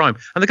Amazon Prime.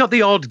 And they got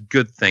the odd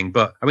good thing.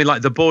 But I mean,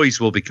 like The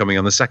Boys will be coming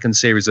on. The second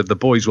series of The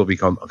Boys will be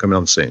coming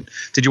on soon.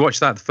 Did you watch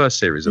that, the first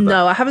series of that?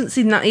 No, I haven't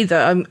seen that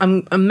either.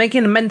 I'm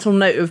making a mental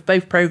note of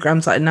both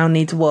programs that I now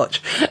need to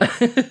watch.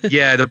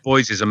 Yeah, The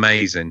Boys is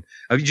amazing.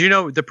 Do you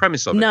know the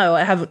premise of it? No,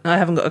 I haven't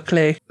got a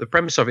clue. The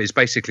premise of it is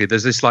basically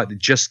there's this like the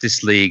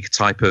Justice League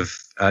type of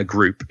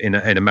group in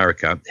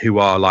America who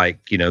are like,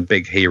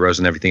 big heroes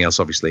and everything else,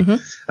 obviously.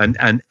 Mm-hmm.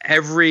 And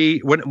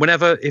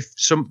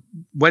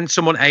when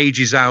someone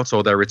ages out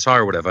or they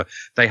retire or whatever,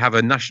 they have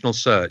a national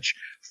search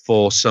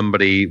for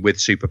somebody with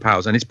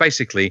superpowers. And it's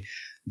basically,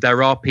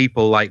 there are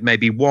people like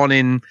maybe 1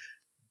 in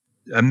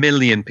a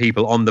million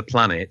people on the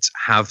planet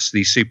have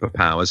these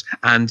superpowers,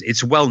 and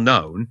it's well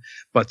known,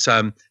 but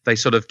they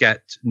sort of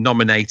get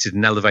nominated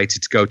and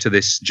elevated to go to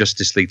this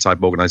Justice League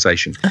type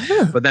organization.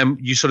 Uh-huh. But then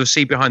you sort of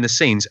see behind the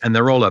scenes, and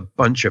they're all a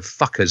bunch of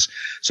fuckers.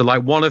 So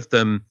like one of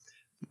them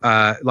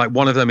like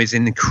one of them is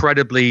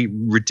incredibly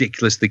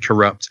ridiculously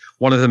corrupt.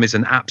 One of them is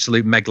an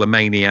absolute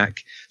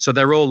megalomaniac. So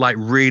they're all like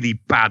really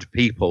bad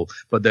people,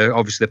 but they're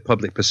obviously the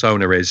public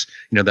persona is,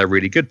 they're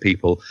really good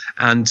people.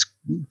 And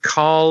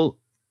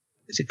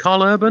is it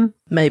Carl Urban?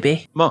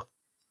 Maybe.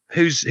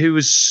 Who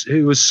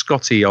was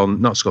Scotty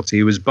on, not Scotty,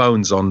 who was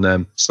Bones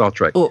on Star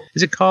Trek. Oh,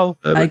 is it Carl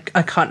Urban?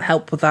 I can't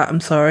help with that. I'm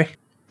sorry.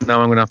 No,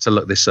 I'm going to have to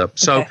look this up.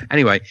 So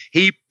anyway,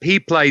 he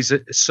plays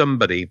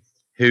somebody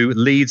who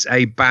leads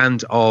a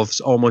band of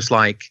almost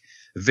like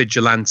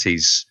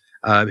vigilantes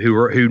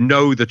who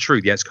know the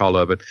truth. Yes, Carl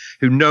Urban,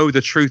 who know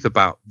the truth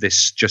about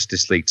this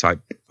Justice League type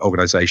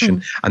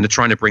organization, and they're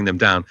trying to bring them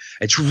down.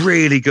 It's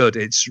really good.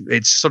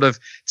 It's sort of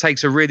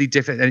takes a really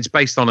different, and it's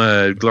based on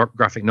a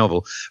graphic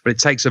novel, but it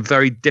takes a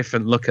very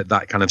different look at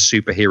that kind of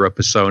superhero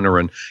persona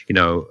and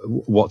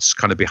what's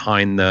kind of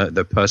behind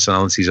the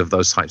personalities of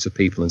those types of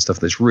people and stuff.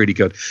 That's really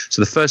good.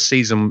 So the first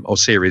season or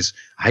series,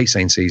 I hate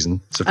saying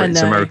season. It's an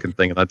American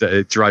thing, and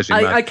it drives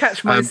me mad. I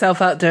catch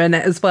myself out doing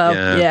it as well.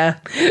 Yeah.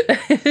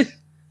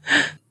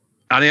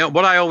 And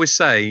what I always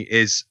say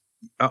is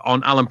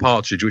on Alan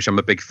Partridge, which I'm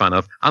a big fan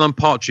of, Alan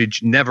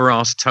Partridge never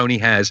asked Tony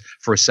Hayes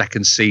for a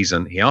second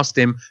season. He asked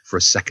him for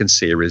a second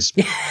series.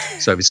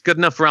 So if it's good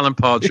enough for Alan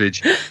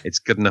Partridge, it's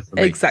good enough for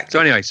me. Exactly. So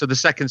anyway, so the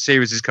second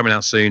series is coming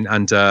out soon,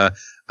 and a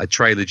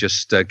trailer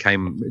just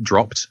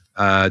dropped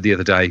the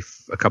other day,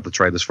 a couple of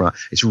trailers for that.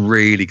 It's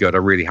really good. I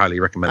really highly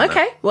recommend that.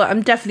 Okay, well,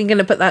 I'm definitely going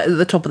to put that at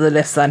the top of the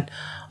list then.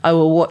 I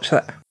will watch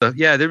that.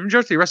 Yeah, the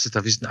majority of the rest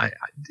of the stuff is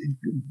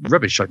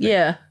rubbish, I think.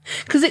 Yeah,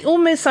 because it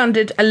almost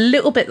sounded a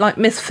little bit like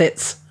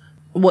Misfits,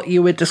 what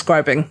you were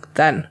describing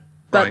then.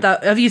 But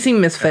Right. have you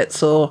seen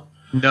Misfits or...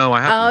 No,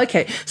 I haven't. Oh,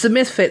 okay. So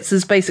Misfits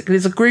is basically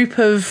a group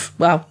of,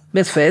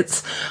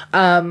 misfits.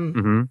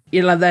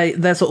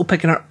 They're sort of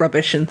picking up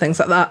rubbish and things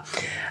like that.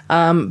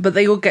 But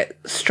they all get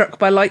struck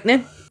by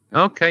lightning.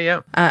 Okay, yeah.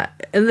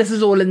 And this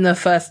is all in the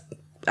first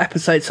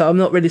episode, so I'm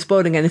not really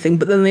spoiling anything.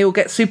 But then they all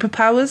get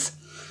superpowers.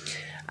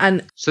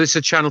 And so it's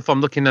a Channel 4.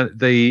 I'm looking at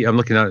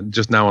it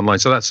just now online.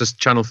 So that's a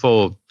Channel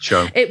 4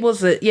 show. It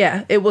was a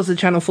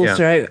Channel 4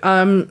 show.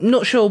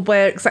 Not sure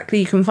where exactly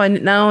you can find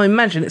it now. I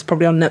imagine it's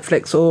probably on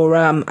Netflix or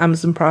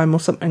Amazon Prime or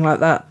something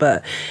like that.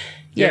 But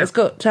it's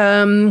got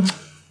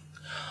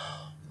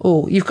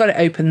you've got it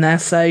open there.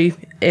 So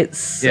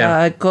it's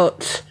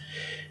got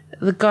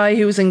the guy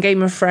who was in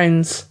Game of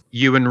Thrones.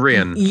 Ewan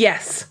Ryan.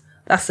 Yes,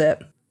 that's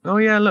it. Oh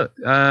yeah, look.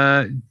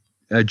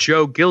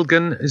 Joe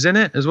Gilgan is in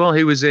it as well,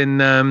 who was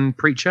in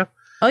Preacher.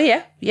 Oh,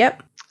 yeah.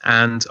 Yep.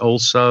 And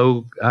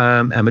also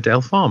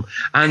Emmerdale Farm.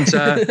 And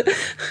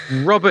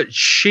Robert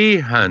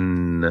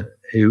Sheehan,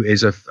 who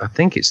is I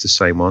think it's the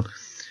same one.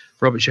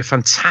 Robert Sheehan,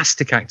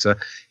 fantastic actor.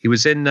 He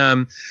was in...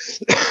 oh,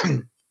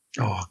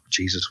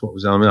 Jesus, what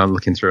was that? I'm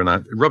looking through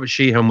now. Robert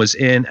Sheehan was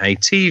in a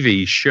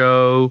TV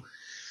show,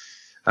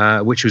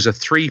 which was a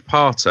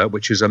 3-parter,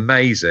 which was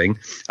amazing.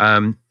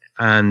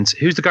 And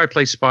who's the guy who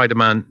plays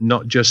Spider-Man?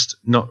 Not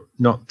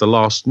the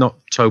last, not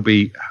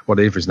Toby,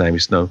 whatever his name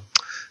is. No,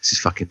 this is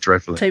fucking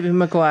dreadful. Tobey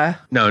Maguire.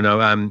 No,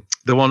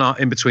 the one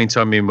in between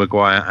Tobey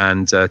Maguire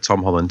and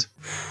Tom Holland.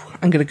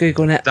 I'm going to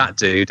Google it. That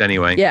dude,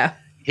 anyway. Yeah.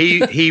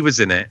 He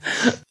was in it.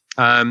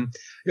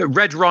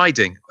 Red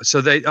Riding. So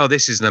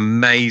this is an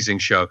amazing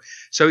show.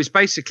 So it's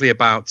basically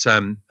about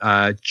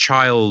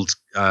child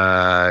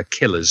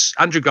killers.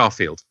 Andrew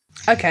Garfield.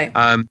 Okay.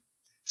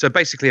 So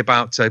basically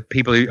about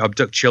people who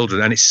abduct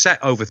children, and it's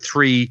set over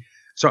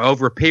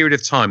over a period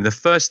of time. The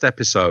first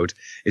episode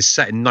is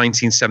set in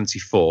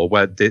 1974,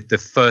 where the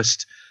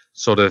first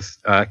sort of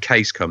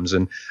case comes,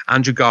 and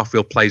Andrew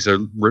Garfield plays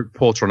a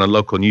reporter on a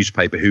local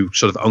newspaper who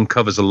sort of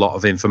uncovers a lot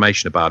of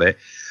information about it.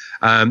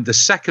 The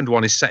second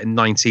one is set in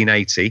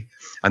 1980,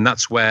 and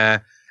that's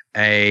where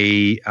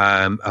a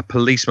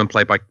policeman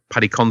played by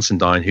Paddy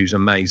Considine, who's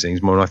amazing,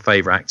 he's one of my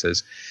favourite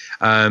actors,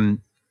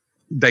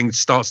 then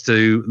starts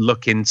to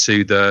look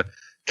into the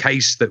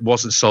case that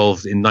wasn't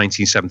solved in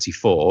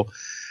 1974.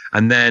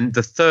 And then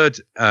the third,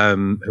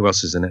 who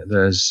else is in it?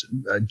 There's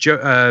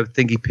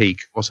Thingy Peak.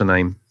 What's her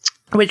name?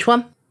 Which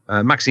one?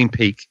 Maxine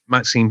Peake.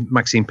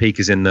 Maxine Peake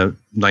is in the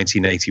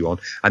 1981.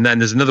 And then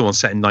there's another one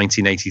set in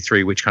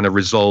 1983, which kind of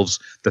resolves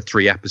the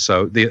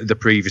the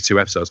previous 2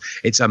 episodes.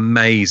 It's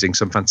amazing.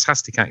 Some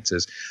fantastic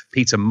actors.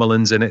 Peter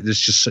Mullen's in it. There's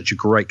just such a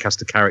great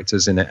cast of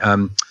characters in it.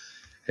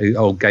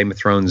 Old Game of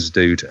Thrones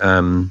dude.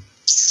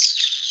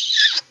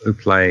 Who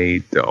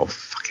played? Oh,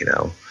 fucking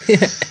hell!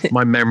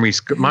 My memory's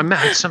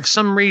for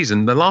some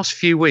reason the last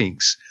few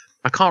weeks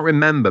I can't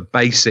remember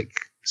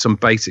some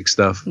basic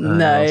stuff.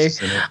 No,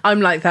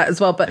 I'm like that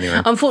as well. But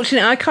anyway.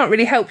 Unfortunately, I can't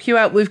really help you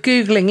out with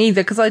Googling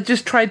either, because I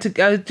just started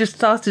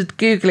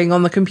Googling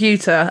on the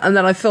computer, and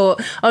then I thought,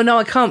 oh no,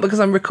 I can't, because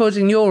I'm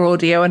recording your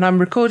audio and I'm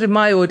recording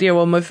my audio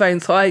on my phone.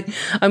 So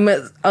I'm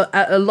at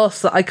a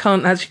loss that I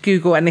can't actually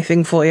Google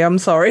anything for you. I'm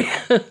sorry.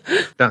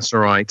 That's all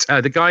right.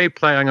 The guy who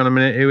played, hang on a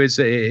minute, who is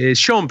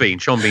Sean Bean.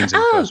 Sean Bean's in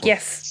the first one.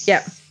 Yes,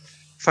 yeah.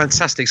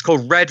 fantastic. It's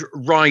called Red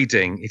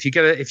Riding. If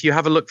you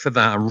have a look for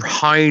that, I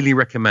highly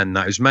recommend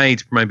that. It was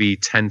made maybe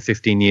 10,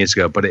 15 years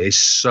ago, but it is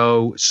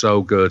so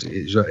good.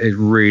 It's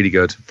really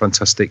good.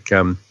 Fantastic.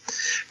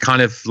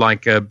 Kind of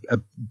like a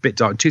bit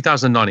dark.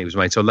 2009 it was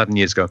made, so 11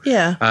 years ago.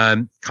 Yeah.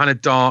 Kind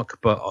of dark,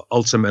 but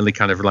ultimately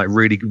kind of like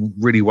really,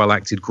 really well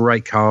acted.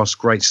 Great cast,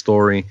 great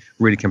story,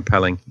 really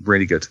compelling,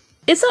 really good.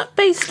 Is that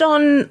based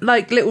on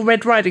like Little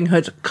Red Riding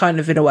Hood, kind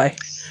of in a way?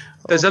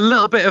 There's a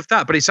little bit of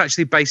that, but it's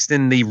actually based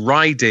in the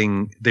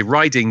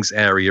Ridings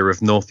area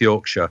of North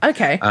Yorkshire.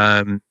 Okay.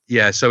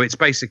 Yeah, so it's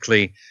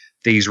basically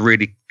these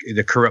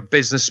the corrupt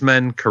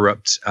businessmen,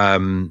 corrupt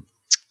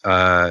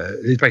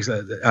it's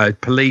basically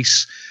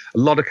police, a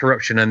lot of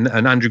corruption, and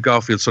Andrew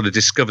Garfield sort of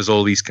discovers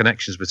all these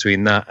connections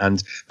between that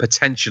and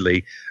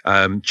potentially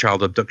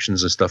child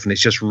abductions and stuff, and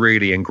it's just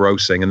really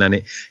engrossing. And then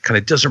it kind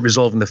of doesn't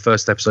resolve in the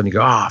first episode, and you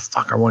go,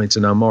 fuck, I wanted to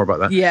know more about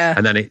that. Yeah.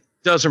 And then it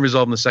doesn't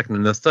resolve in the second,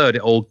 and the third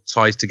it all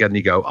ties together and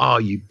you go,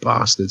 you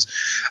bastards.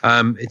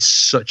 It's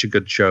such a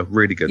good show,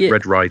 really good.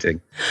 Red Riding.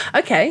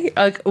 Okay,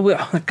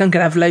 I'm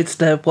gonna have loads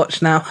to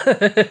watch now.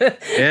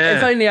 Yeah.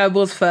 If only I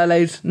was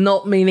furloughed,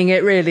 not meaning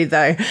it really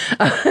though.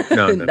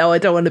 No, I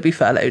don't want to be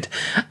furloughed.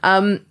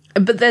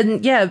 But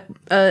then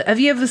have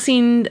you ever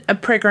seen a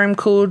program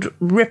called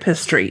Ripper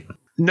Street?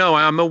 No,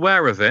 I'm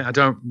aware of it. I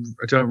don't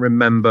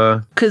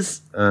remember,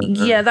 because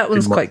that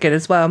one's quite good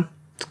as well.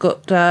 It's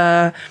got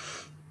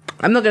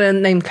I'm not going to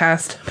name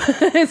cast.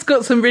 It's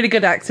got some really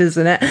good actors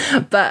in it,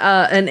 but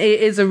and it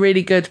is a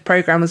really good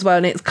program as well,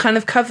 and it kind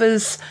of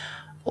covers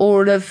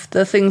all of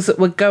the things that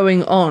were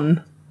going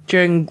on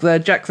during the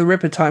Jack the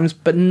Ripper times,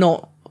 but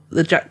not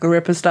the Jack the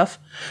Ripper stuff.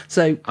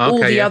 So all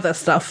the other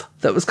stuff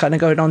that was kind of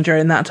going on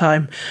during that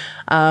time.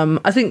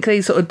 I think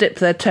they sort of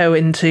dipped their toe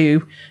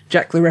into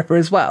Jack the Ripper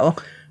as well,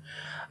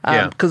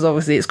 because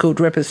obviously it's called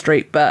Ripper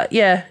Street. But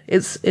yeah,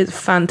 it's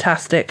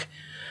fantastic.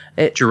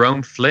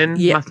 Jerome Flynn,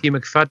 Matthew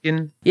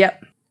McFadden.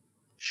 Yep.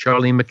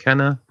 Charlie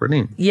McKenna.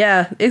 Brilliant.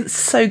 Yeah, it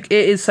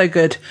is so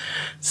good.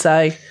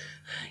 So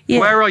yeah.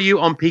 Where are you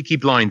on Peaky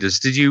Blinders?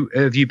 Did you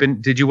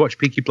watch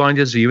Peaky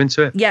Blinders? Are you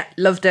into it? Yeah,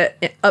 loved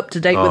it. Up to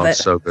date with it.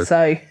 So good.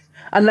 So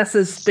unless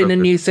there's been a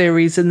new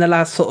series in the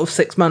last sort of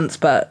 6 months,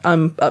 but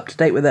I'm up to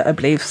date with it, I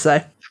believe.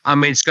 So I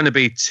mean, it's going to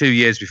be 2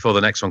 years before the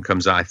next one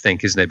comes out, I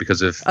think, isn't it?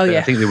 Because of I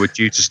think they were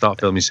due to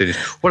start filming soon.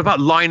 What about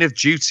Line of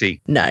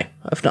Duty? No,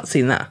 I've not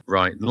seen that.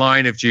 Right.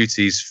 Line of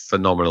Duty is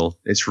phenomenal.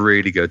 It's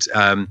really good.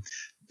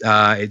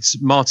 It's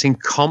Martin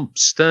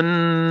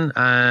Compston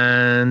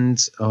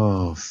and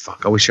I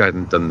wish I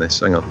hadn't done this.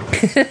 Hang on.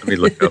 Let me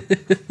look up.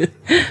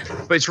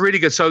 But it's really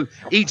good. So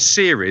each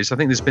series, I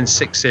think there's been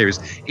 6 series.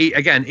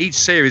 Each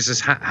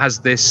series has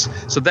this.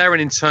 So they're an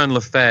internal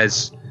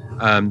affairs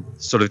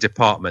sort of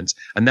department,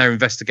 and they're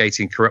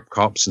investigating corrupt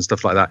cops and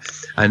stuff like that.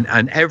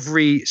 And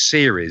every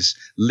series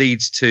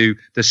leads to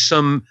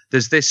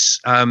there's this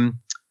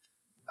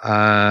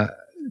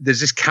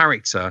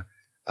character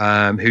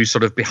who's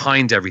sort of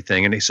behind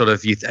everything, and it's sort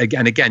of you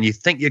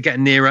think you're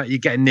getting nearer,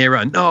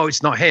 and no,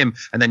 it's not him,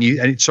 and then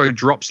it sort of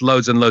drops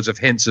loads and loads of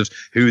hints of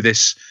who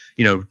this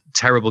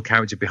terrible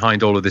character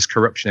behind all of this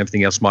corruption,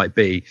 everything else might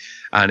be.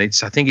 And I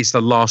think it's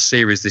the last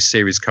series, this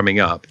series coming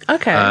up.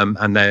 Okay.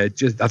 And I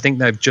think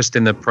they're just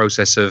in the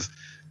process of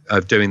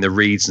doing the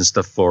reads and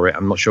stuff for it.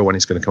 I'm not sure when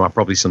it's going to come up,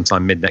 probably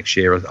sometime mid next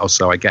year or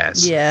so, I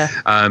guess. Yeah.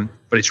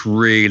 But it's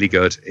really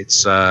good.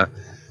 It's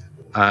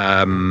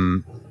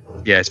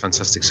it's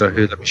fantastic. So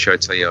let me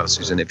tell you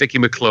who's in it. Vicky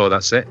McClure,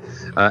 that's it.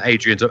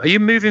 Adrian, are you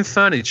moving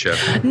furniture?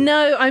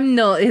 No, I'm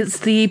not. It's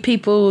the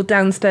people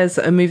downstairs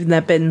that are moving their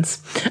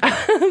bins.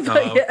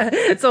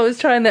 So I was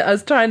trying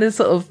to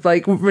sort of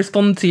like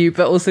respond to you,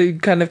 but also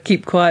kind of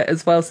keep quiet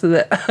as well so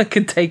that I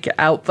could take it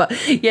out. But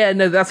yeah,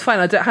 no, that's fine.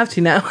 I don't have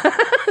to now.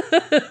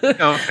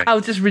 Okay.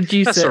 I'll just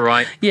reduce it. That's all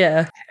right.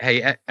 Yeah.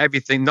 Hey,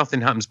 nothing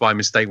happens by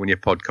mistake when you're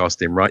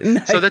podcasting, right?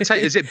 No. So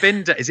is it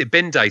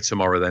bin day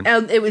tomorrow then?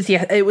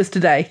 It was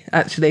today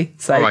actually.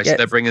 So all right, so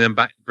they're bringing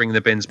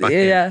the bins back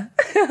in. Yeah.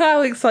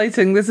 How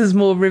exciting! This is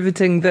more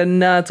riveting than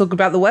talk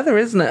about the weather,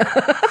 isn't it?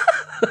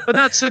 But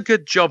that's a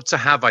good job to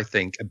have, I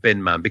think, a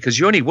bin man, because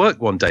you only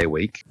work 1 day a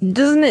week.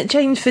 Doesn't it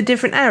change for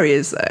different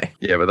areas, though?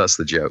 Yeah, but that's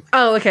the joke.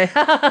 Oh, okay.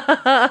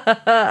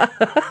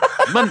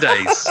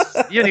 Mondays.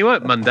 You only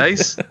work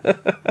Mondays.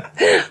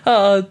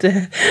 Oh,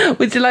 dear.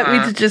 Would you like me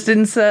to just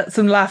insert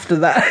some laughter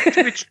there?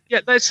 Yeah,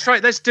 let's try.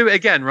 Let's do it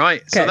again,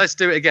 right? Okay. So let's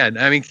do it again.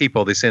 I mean, keep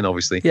all this in,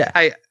 obviously. Yeah.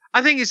 Hey,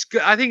 I think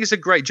it's a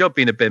great job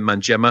being a bin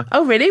man, Gemma.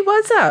 Oh, really?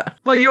 Why's that?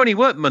 Well, you only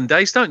work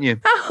Mondays, don't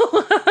you?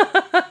 Oh.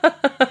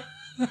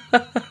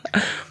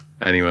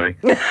 Anyway,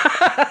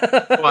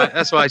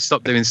 that's why I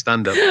stopped doing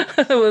stand-up.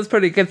 Well, it's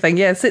probably a good thing.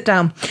 Yeah, sit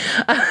down.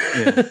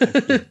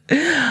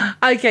 Yeah.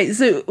 Okay,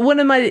 so one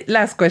of my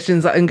last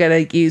questions that I'm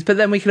going to use, but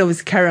then we can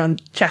obviously carry on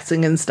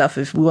chatting and stuff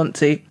if we want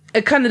to.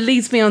 It kind of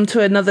leads me on to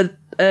another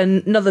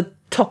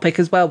topic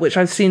as well, which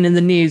I've seen in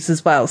the news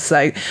as well.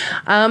 So,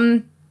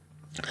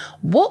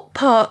 what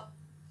part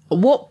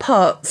of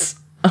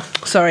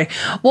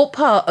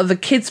a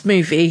kids'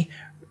 movie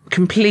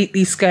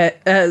completely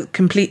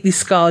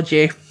scarred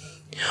you?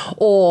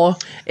 Or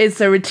is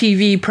there a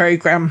TV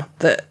program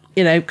that,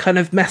 you know, kind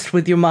of messed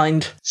with your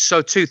mind?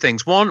 So two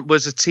things. One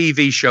was a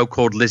TV show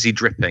called Lizzie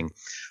Dripping,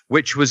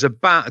 which was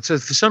about, so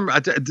for some,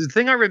 the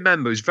thing I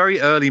remember was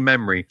very early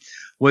memory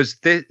was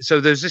this. So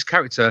there's this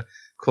character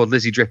called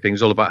Lizzie Dripping, it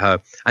was all about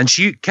her. And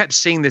she kept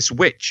seeing this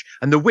witch,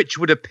 and the witch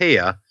would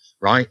appear,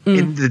 right,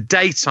 in the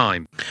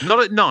daytime. Not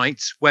at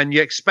night when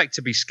you expect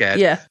to be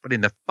scared, but in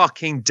the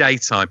fucking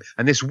daytime.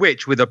 And this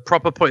witch with a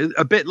proper point,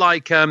 a bit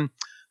like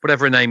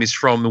whatever her name is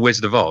from The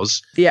Wizard of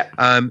Oz. Yeah.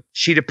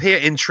 She'd appear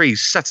in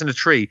trees, sat in a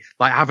tree,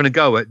 like having a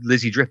go at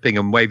Lizzie Dripping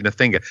and waving a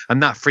finger.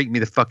 And that freaked me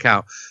the fuck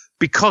out.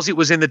 Because it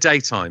was in the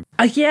daytime.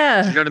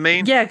 Yeah. Do you know what I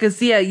mean? Yeah, because,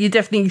 you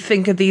definitely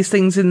think of these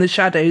things in the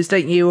shadows,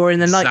 don't you? Or in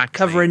the night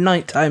cover in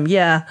nighttime.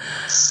 Yeah.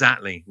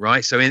 Exactly.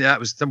 Right. So that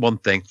was the one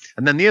thing.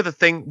 And then the other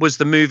thing was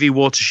the movie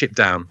Watership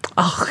Down.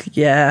 Oh,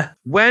 yeah.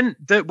 When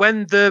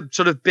the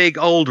sort of big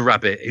old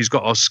rabbit who's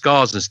got all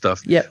scars and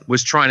stuff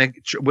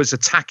was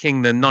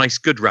attacking the nice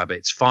good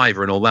rabbits,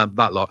 Fiver and all that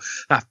lot,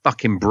 that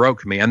fucking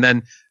broke me. And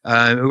then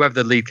whoever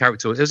the lead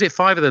character was it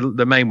Fiver,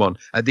 the main one,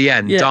 at the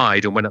end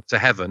died and went up to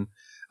heaven.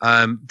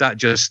 That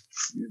just,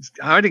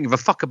 I didn't give a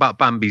fuck about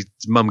Bambi's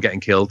mum getting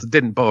killed. It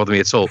didn't bother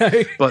me at all.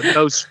 But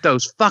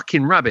those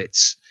fucking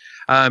rabbits,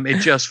 it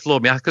just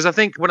floored me. Because I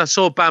think when I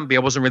saw Bambi, I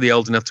wasn't really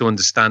old enough to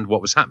understand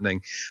what was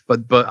happening.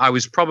 But I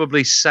was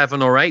probably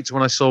 7 or 8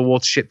 when I saw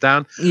Watership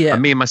Down. Yeah.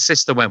 And me and my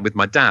sister went with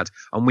my dad,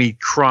 and we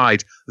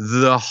cried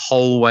the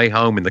whole way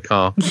home in the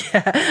car.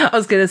 Yeah, I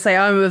was going to say,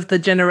 I'm of the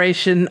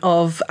generation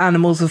of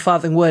animals and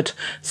farthing wood,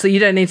 so you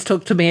don't need to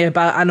talk to me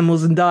about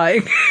animals and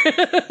dying.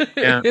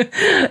 Yeah,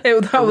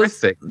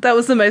 that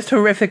was the most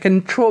horrific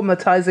and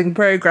traumatizing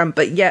program,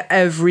 but yet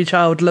every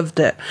child loved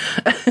it.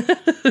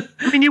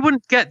 I mean, you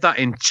wouldn't get that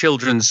in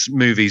children's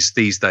movies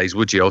these days,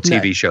 would you? Or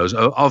TV shows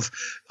of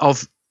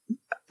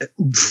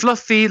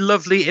fluffy,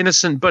 lovely,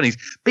 innocent bunnies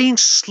being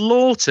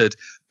slaughtered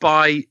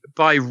by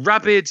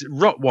rabid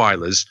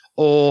Rottweilers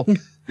or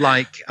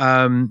like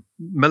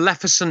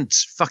maleficent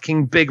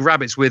fucking big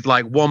rabbits with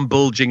like one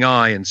bulging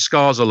eye and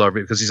scars all over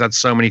it because he's had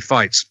so many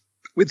fights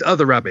with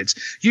other rabbits.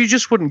 You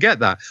just wouldn't get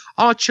that.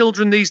 Our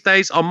children these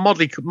days are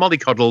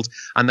mollycoddled,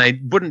 and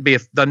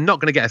they're not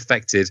going to get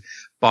affected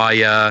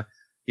by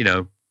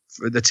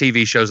the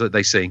TV shows that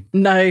they see.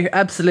 No,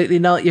 absolutely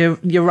not.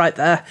 You're right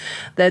there.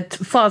 They're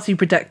far too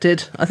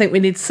protected. I think we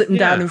need to sit them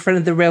down in front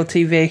of the real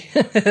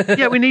TV.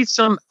 Yeah, we need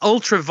some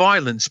ultra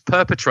violence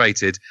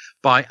perpetrated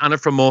by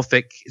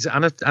anthropomorphic. Is it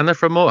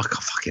anthropomorphic? Oh,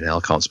 fucking hell,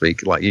 I can't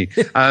speak like you.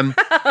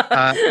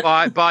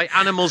 By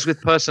animals with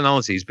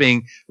personalities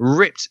being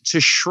ripped to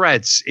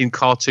shreds in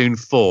cartoon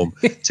form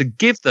to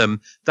give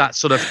them that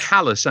sort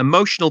of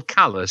emotional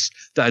callus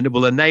that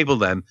will enable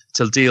them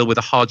to deal with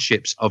the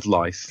hardships of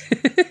life.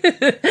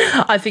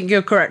 I think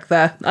you're correct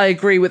there. I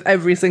agree with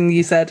everything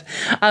you said.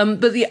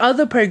 But the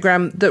other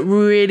program that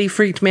really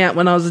freaked me out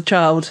when I was a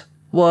child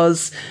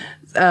was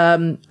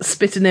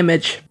Spit and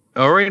Image.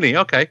 Oh, really?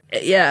 Okay.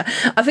 Yeah.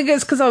 I think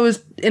it's because I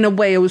was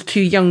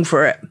too young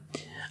for it.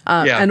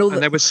 And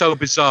they were so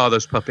bizarre,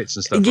 those puppets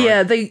and stuff.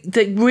 Yeah, right?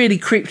 they really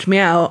creeped me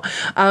out.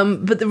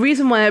 But the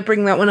reason why I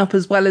bring that one up,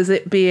 as well as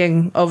it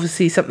being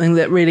obviously something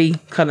that really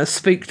kind of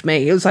spooked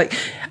me, it was like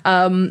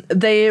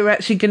they're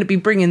actually going to be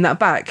bringing that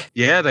back.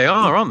 Yeah, they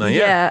are, aren't they?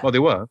 Yeah. Well, they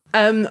were.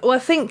 Well, I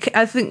think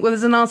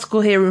there's an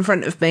article here in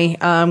front of me.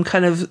 I'm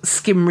kind of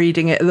skim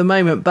reading it at the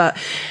moment, but.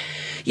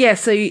 Yeah,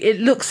 so it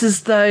looks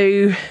as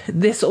though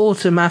this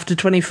autumn, after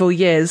 24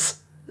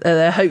 years,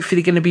 they're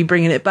hopefully going to be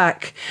bringing it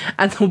back.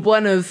 And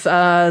one of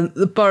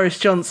Boris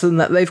Johnson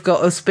that they've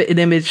got a Spit and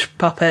Image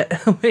puppet.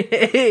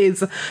 It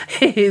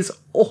is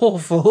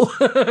awful.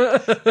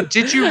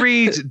 Did you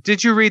read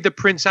the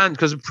Prince Andrew?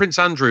 Because Prince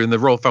Andrew and the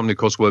royal family, of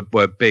course, were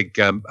big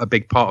a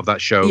big part of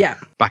that show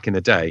back in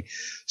the day.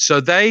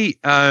 So they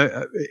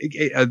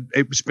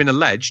it's been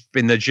alleged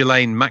in the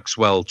Ghislaine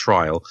Maxwell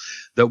trial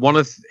that one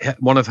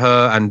of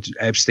her and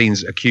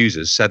Epstein's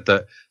accusers said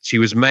that she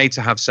was made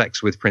to have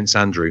sex with Prince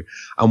Andrew,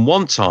 and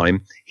one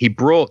time he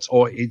brought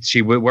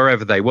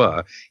wherever they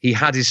were, he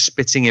had his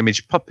spitting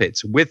image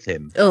puppet with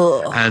him,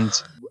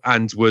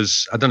 and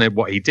was, I don't know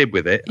what he did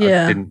with it.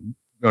 Yeah. I didn't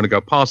want to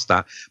go past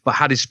that, but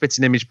had his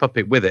spitting image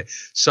puppet with it.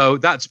 So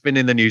that's been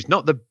in the news.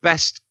 Not the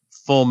best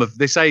form of,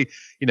 they say,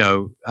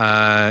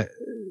 the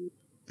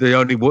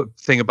only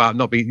thing about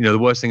not being, the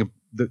worst thing,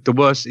 the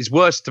worst is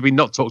worse to be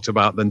not talked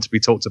about than to be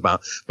talked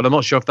about. But I'm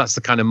not sure if that's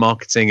the kind of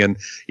marketing and,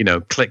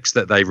 clicks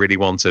that they really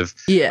want of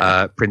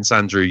Prince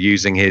Andrew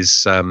using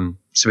his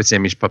spitting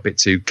image puppet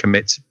to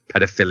commit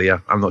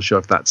pedophilia. I'm not sure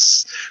if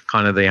that's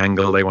kind of the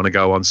angle they want to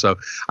go on. So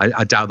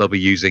I doubt they'll be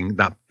using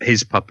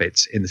his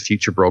puppet in the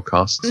future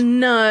broadcasts.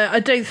 No, I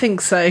don't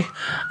think so.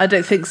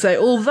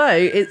 Although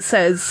it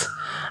says,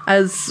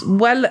 as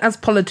well as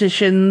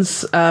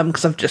politicians,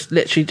 because I've just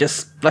literally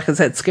like I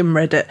said, skim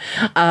read it,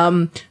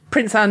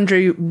 Prince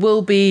Andrew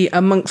will be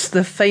amongst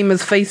the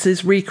famous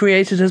faces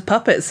recreated as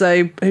puppets.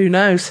 So who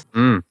knows?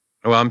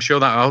 Well, I'm sure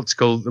that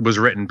article was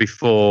written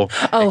before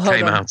it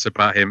came out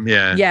about him.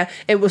 Yeah. Yeah,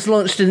 it was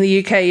launched in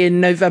the UK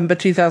in November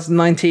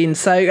 2019.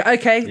 So,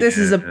 okay, this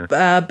is a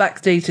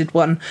backdated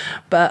one.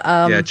 But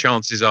yeah,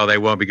 chances are they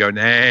won't be going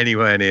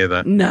anywhere near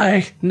that.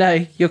 No,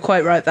 you're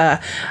quite right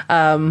there.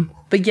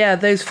 But yeah,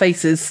 those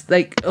faces,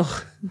 like, I'll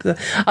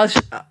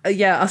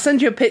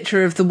send you a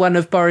picture of the one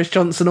of Boris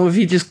Johnson, or if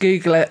you just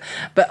Google it.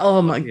 But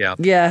oh my,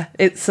 yeah,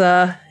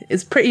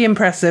 it's pretty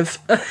impressive.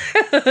 Well,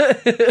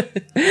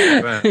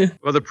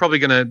 they're probably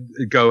going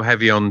to go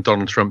heavy on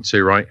Donald Trump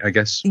too, right? I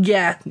guess.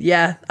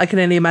 Yeah, I can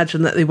only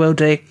imagine that they will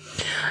do.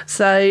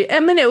 So,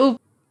 I mean, it'll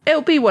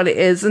be what it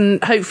is,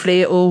 and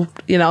hopefully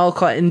I'll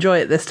quite enjoy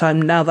it this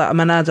time now that I'm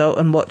an adult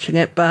and watching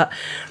it.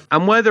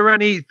 And were there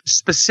any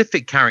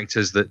specific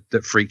characters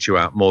that freaked you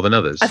out more than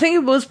others? I think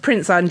it was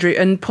Prince Andrew,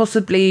 and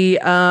possibly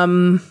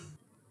there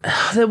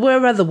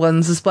were other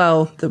ones as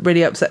well that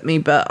really upset me,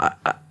 but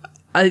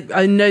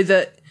I know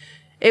that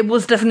it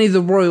was definitely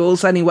the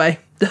royals anyway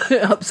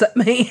that upset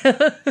me.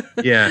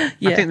 Yeah.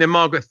 I think the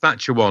Margaret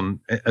Thatcher one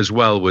as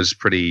well was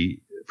pretty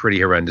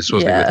horrendous,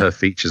 wasn't it, with her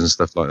features and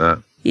stuff like that.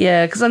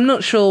 Yeah, because I'm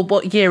not sure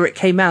what year it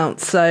came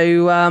out.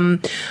 So,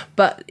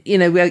 but,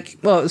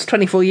 it was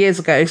 24 years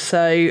ago.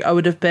 So I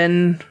would have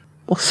been...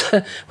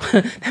 let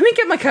me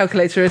get my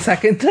calculator a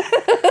second.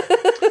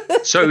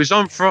 So it was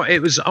on...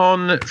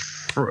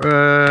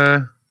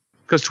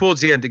 Because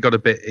towards the end, it got a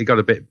bit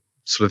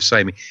sort of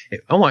samey.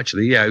 It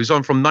was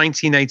on from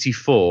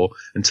 1984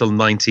 until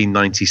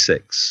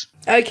 1996.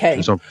 Okay. It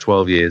was on for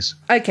 12 years.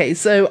 Okay,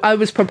 so I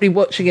was probably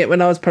watching it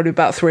when I was probably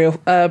about 4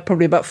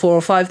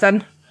 or 5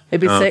 then.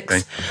 Maybe 6.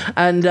 Okay.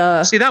 And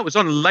see, that was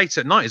on late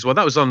at night as well.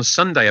 That was on a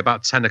Sunday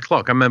about 10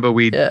 o'clock. I remember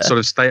we'd sort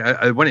of stay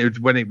when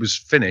it was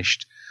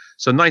finished.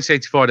 So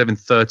 1984, I'd have been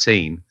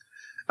 13.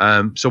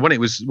 So when it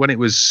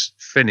was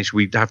finished,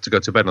 we'd have to go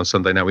to bed on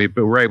Sunday. Now we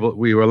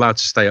were allowed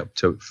to stay up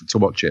to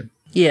watch it.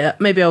 Yeah,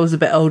 maybe I was a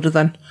bit older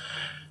then.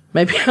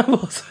 Maybe I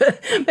was.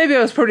 Maybe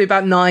I was probably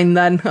about 9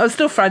 then. I was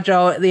still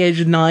fragile at the age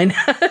of 9.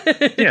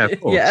 Yeah,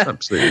 of course,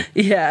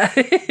 absolutely. Yeah.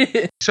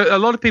 So a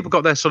lot of people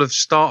got their sort of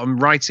start on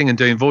writing and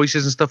doing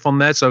voices and stuff on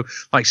there. So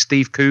like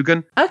Steve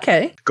Coogan,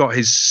 got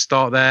his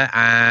start there,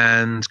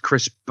 and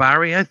Chris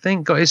Barry, I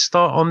think, got his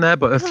start on there.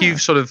 But a few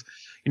sort of,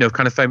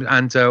 kind of famous.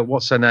 And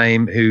what's her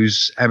name?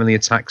 Who's Emily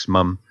Attack's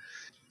mum?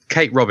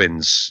 Kate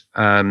Robbins.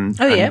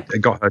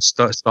 Got her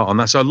start on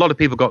that. So a lot of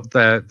people got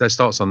their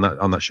starts on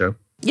that show.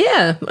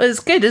 Yeah, it's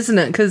good, isn't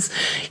it? Because,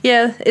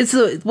 it's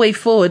the way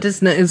forward,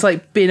 isn't it? It's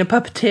like being a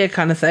puppeteer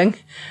kind of thing.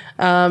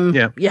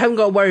 You haven't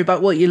got to worry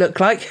about what you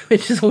look like,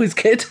 which is always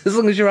good, as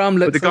long as your arm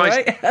looks all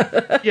right.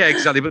 Yeah,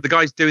 exactly. But the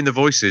guys doing the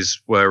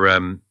voices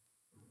were,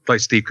 like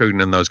Steve Coogan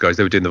and those guys,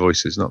 they were doing the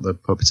voices, not the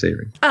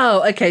puppeteering.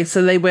 Oh, okay.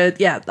 So they were,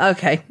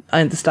 okay.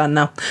 I understand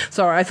now.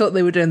 Sorry, I thought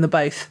they were doing the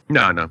both.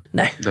 No.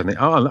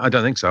 I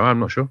don't think so. I'm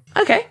not sure.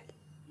 Okay.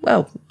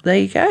 Well, there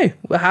you go.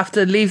 We'll have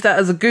to leave that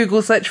as a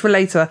Google search for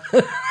later.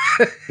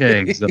 Yeah,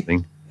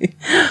 exactly.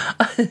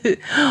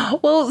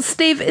 Well,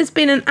 Steve, it's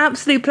been an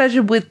absolute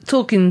pleasure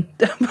talking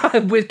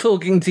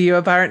to you,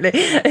 apparently.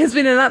 It's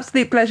been an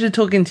absolute pleasure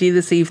talking to you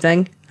this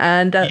evening.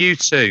 And you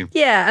too.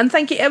 Yeah, and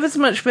thank you ever so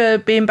much for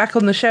being back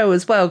on the show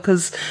as well,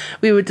 because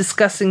we were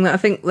discussing that I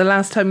think the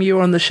last time you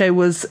were on the show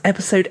was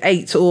episode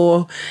 8,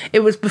 or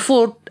it was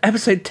before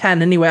episode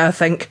 10 anyway, I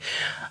think.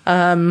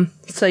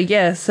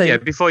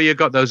 Before you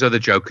got those other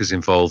jokers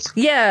involved.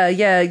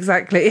 Yeah,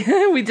 exactly.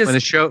 We just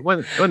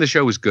when the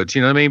show was good,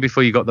 you know what I mean?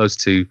 Before you got those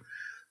two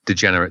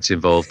degenerates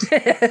involved.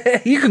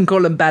 You can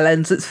call them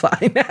bellends, it's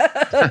fine.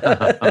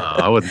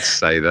 I wouldn't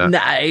say that.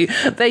 No,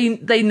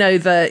 they know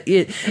that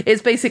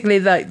it's basically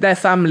like their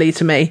family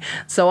to me,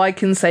 so I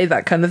can say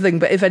that kind of thing.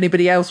 But if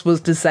anybody else was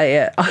to say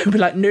it, I'd be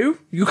like, no,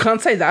 you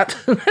can't say that.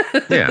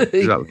 Yeah,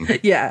 exactly.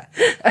 Yeah.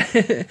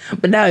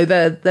 But no,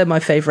 they're my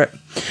favourite.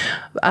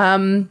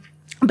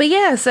 But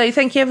yeah, so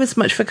thank you ever so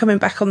much for coming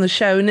back on the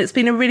show, and it's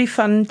been a really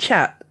fun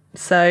chat.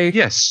 So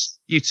yes,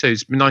 you too.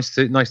 It's been nice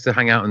to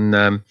hang out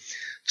and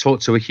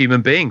talk to a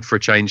human being for a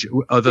change,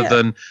 other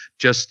than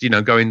just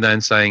going there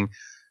and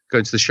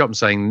going to the shop and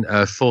saying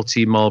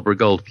 40 Marlborough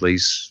Gold,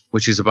 please,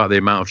 which is about the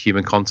amount of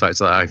human contact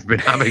that I've been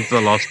having for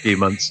the last few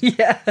months.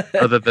 Yeah.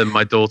 Other than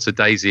my daughter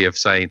Daisy of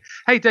saying,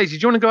 "Hey Daisy,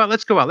 do you want to go out?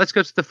 Let's go out. Let's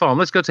go to the farm.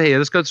 Let's go to here.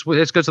 Let's go to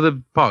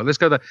the park. Let's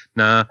go there."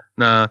 Nah.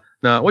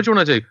 What do you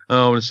want to do?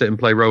 Oh, I want to sit and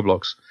play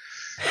Roblox.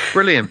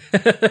 Brilliant.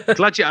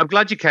 I'm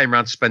glad you came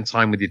around to spend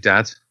time with your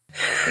dad.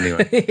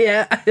 Anyway.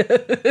 Yeah.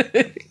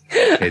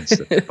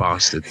 Kids,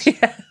 bastards.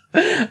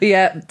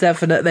 Yeah,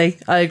 definitely.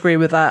 I agree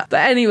with that.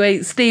 But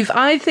anyway, Steve,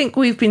 I think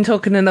we've been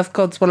talking enough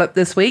Codswallop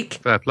this week.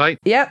 Fair play.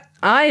 Yep.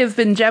 I have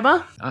been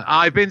Gemma.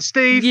 I've been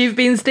Steve. You've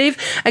been Steve.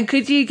 And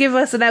could you give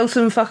us an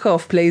Elton fuck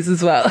off, please,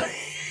 as well?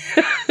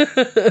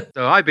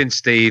 So I've been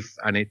Steve,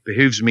 and it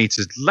behooves me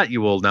to let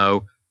you all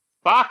know,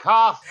 fuck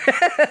off.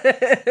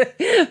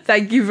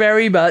 Thank you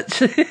very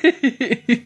much.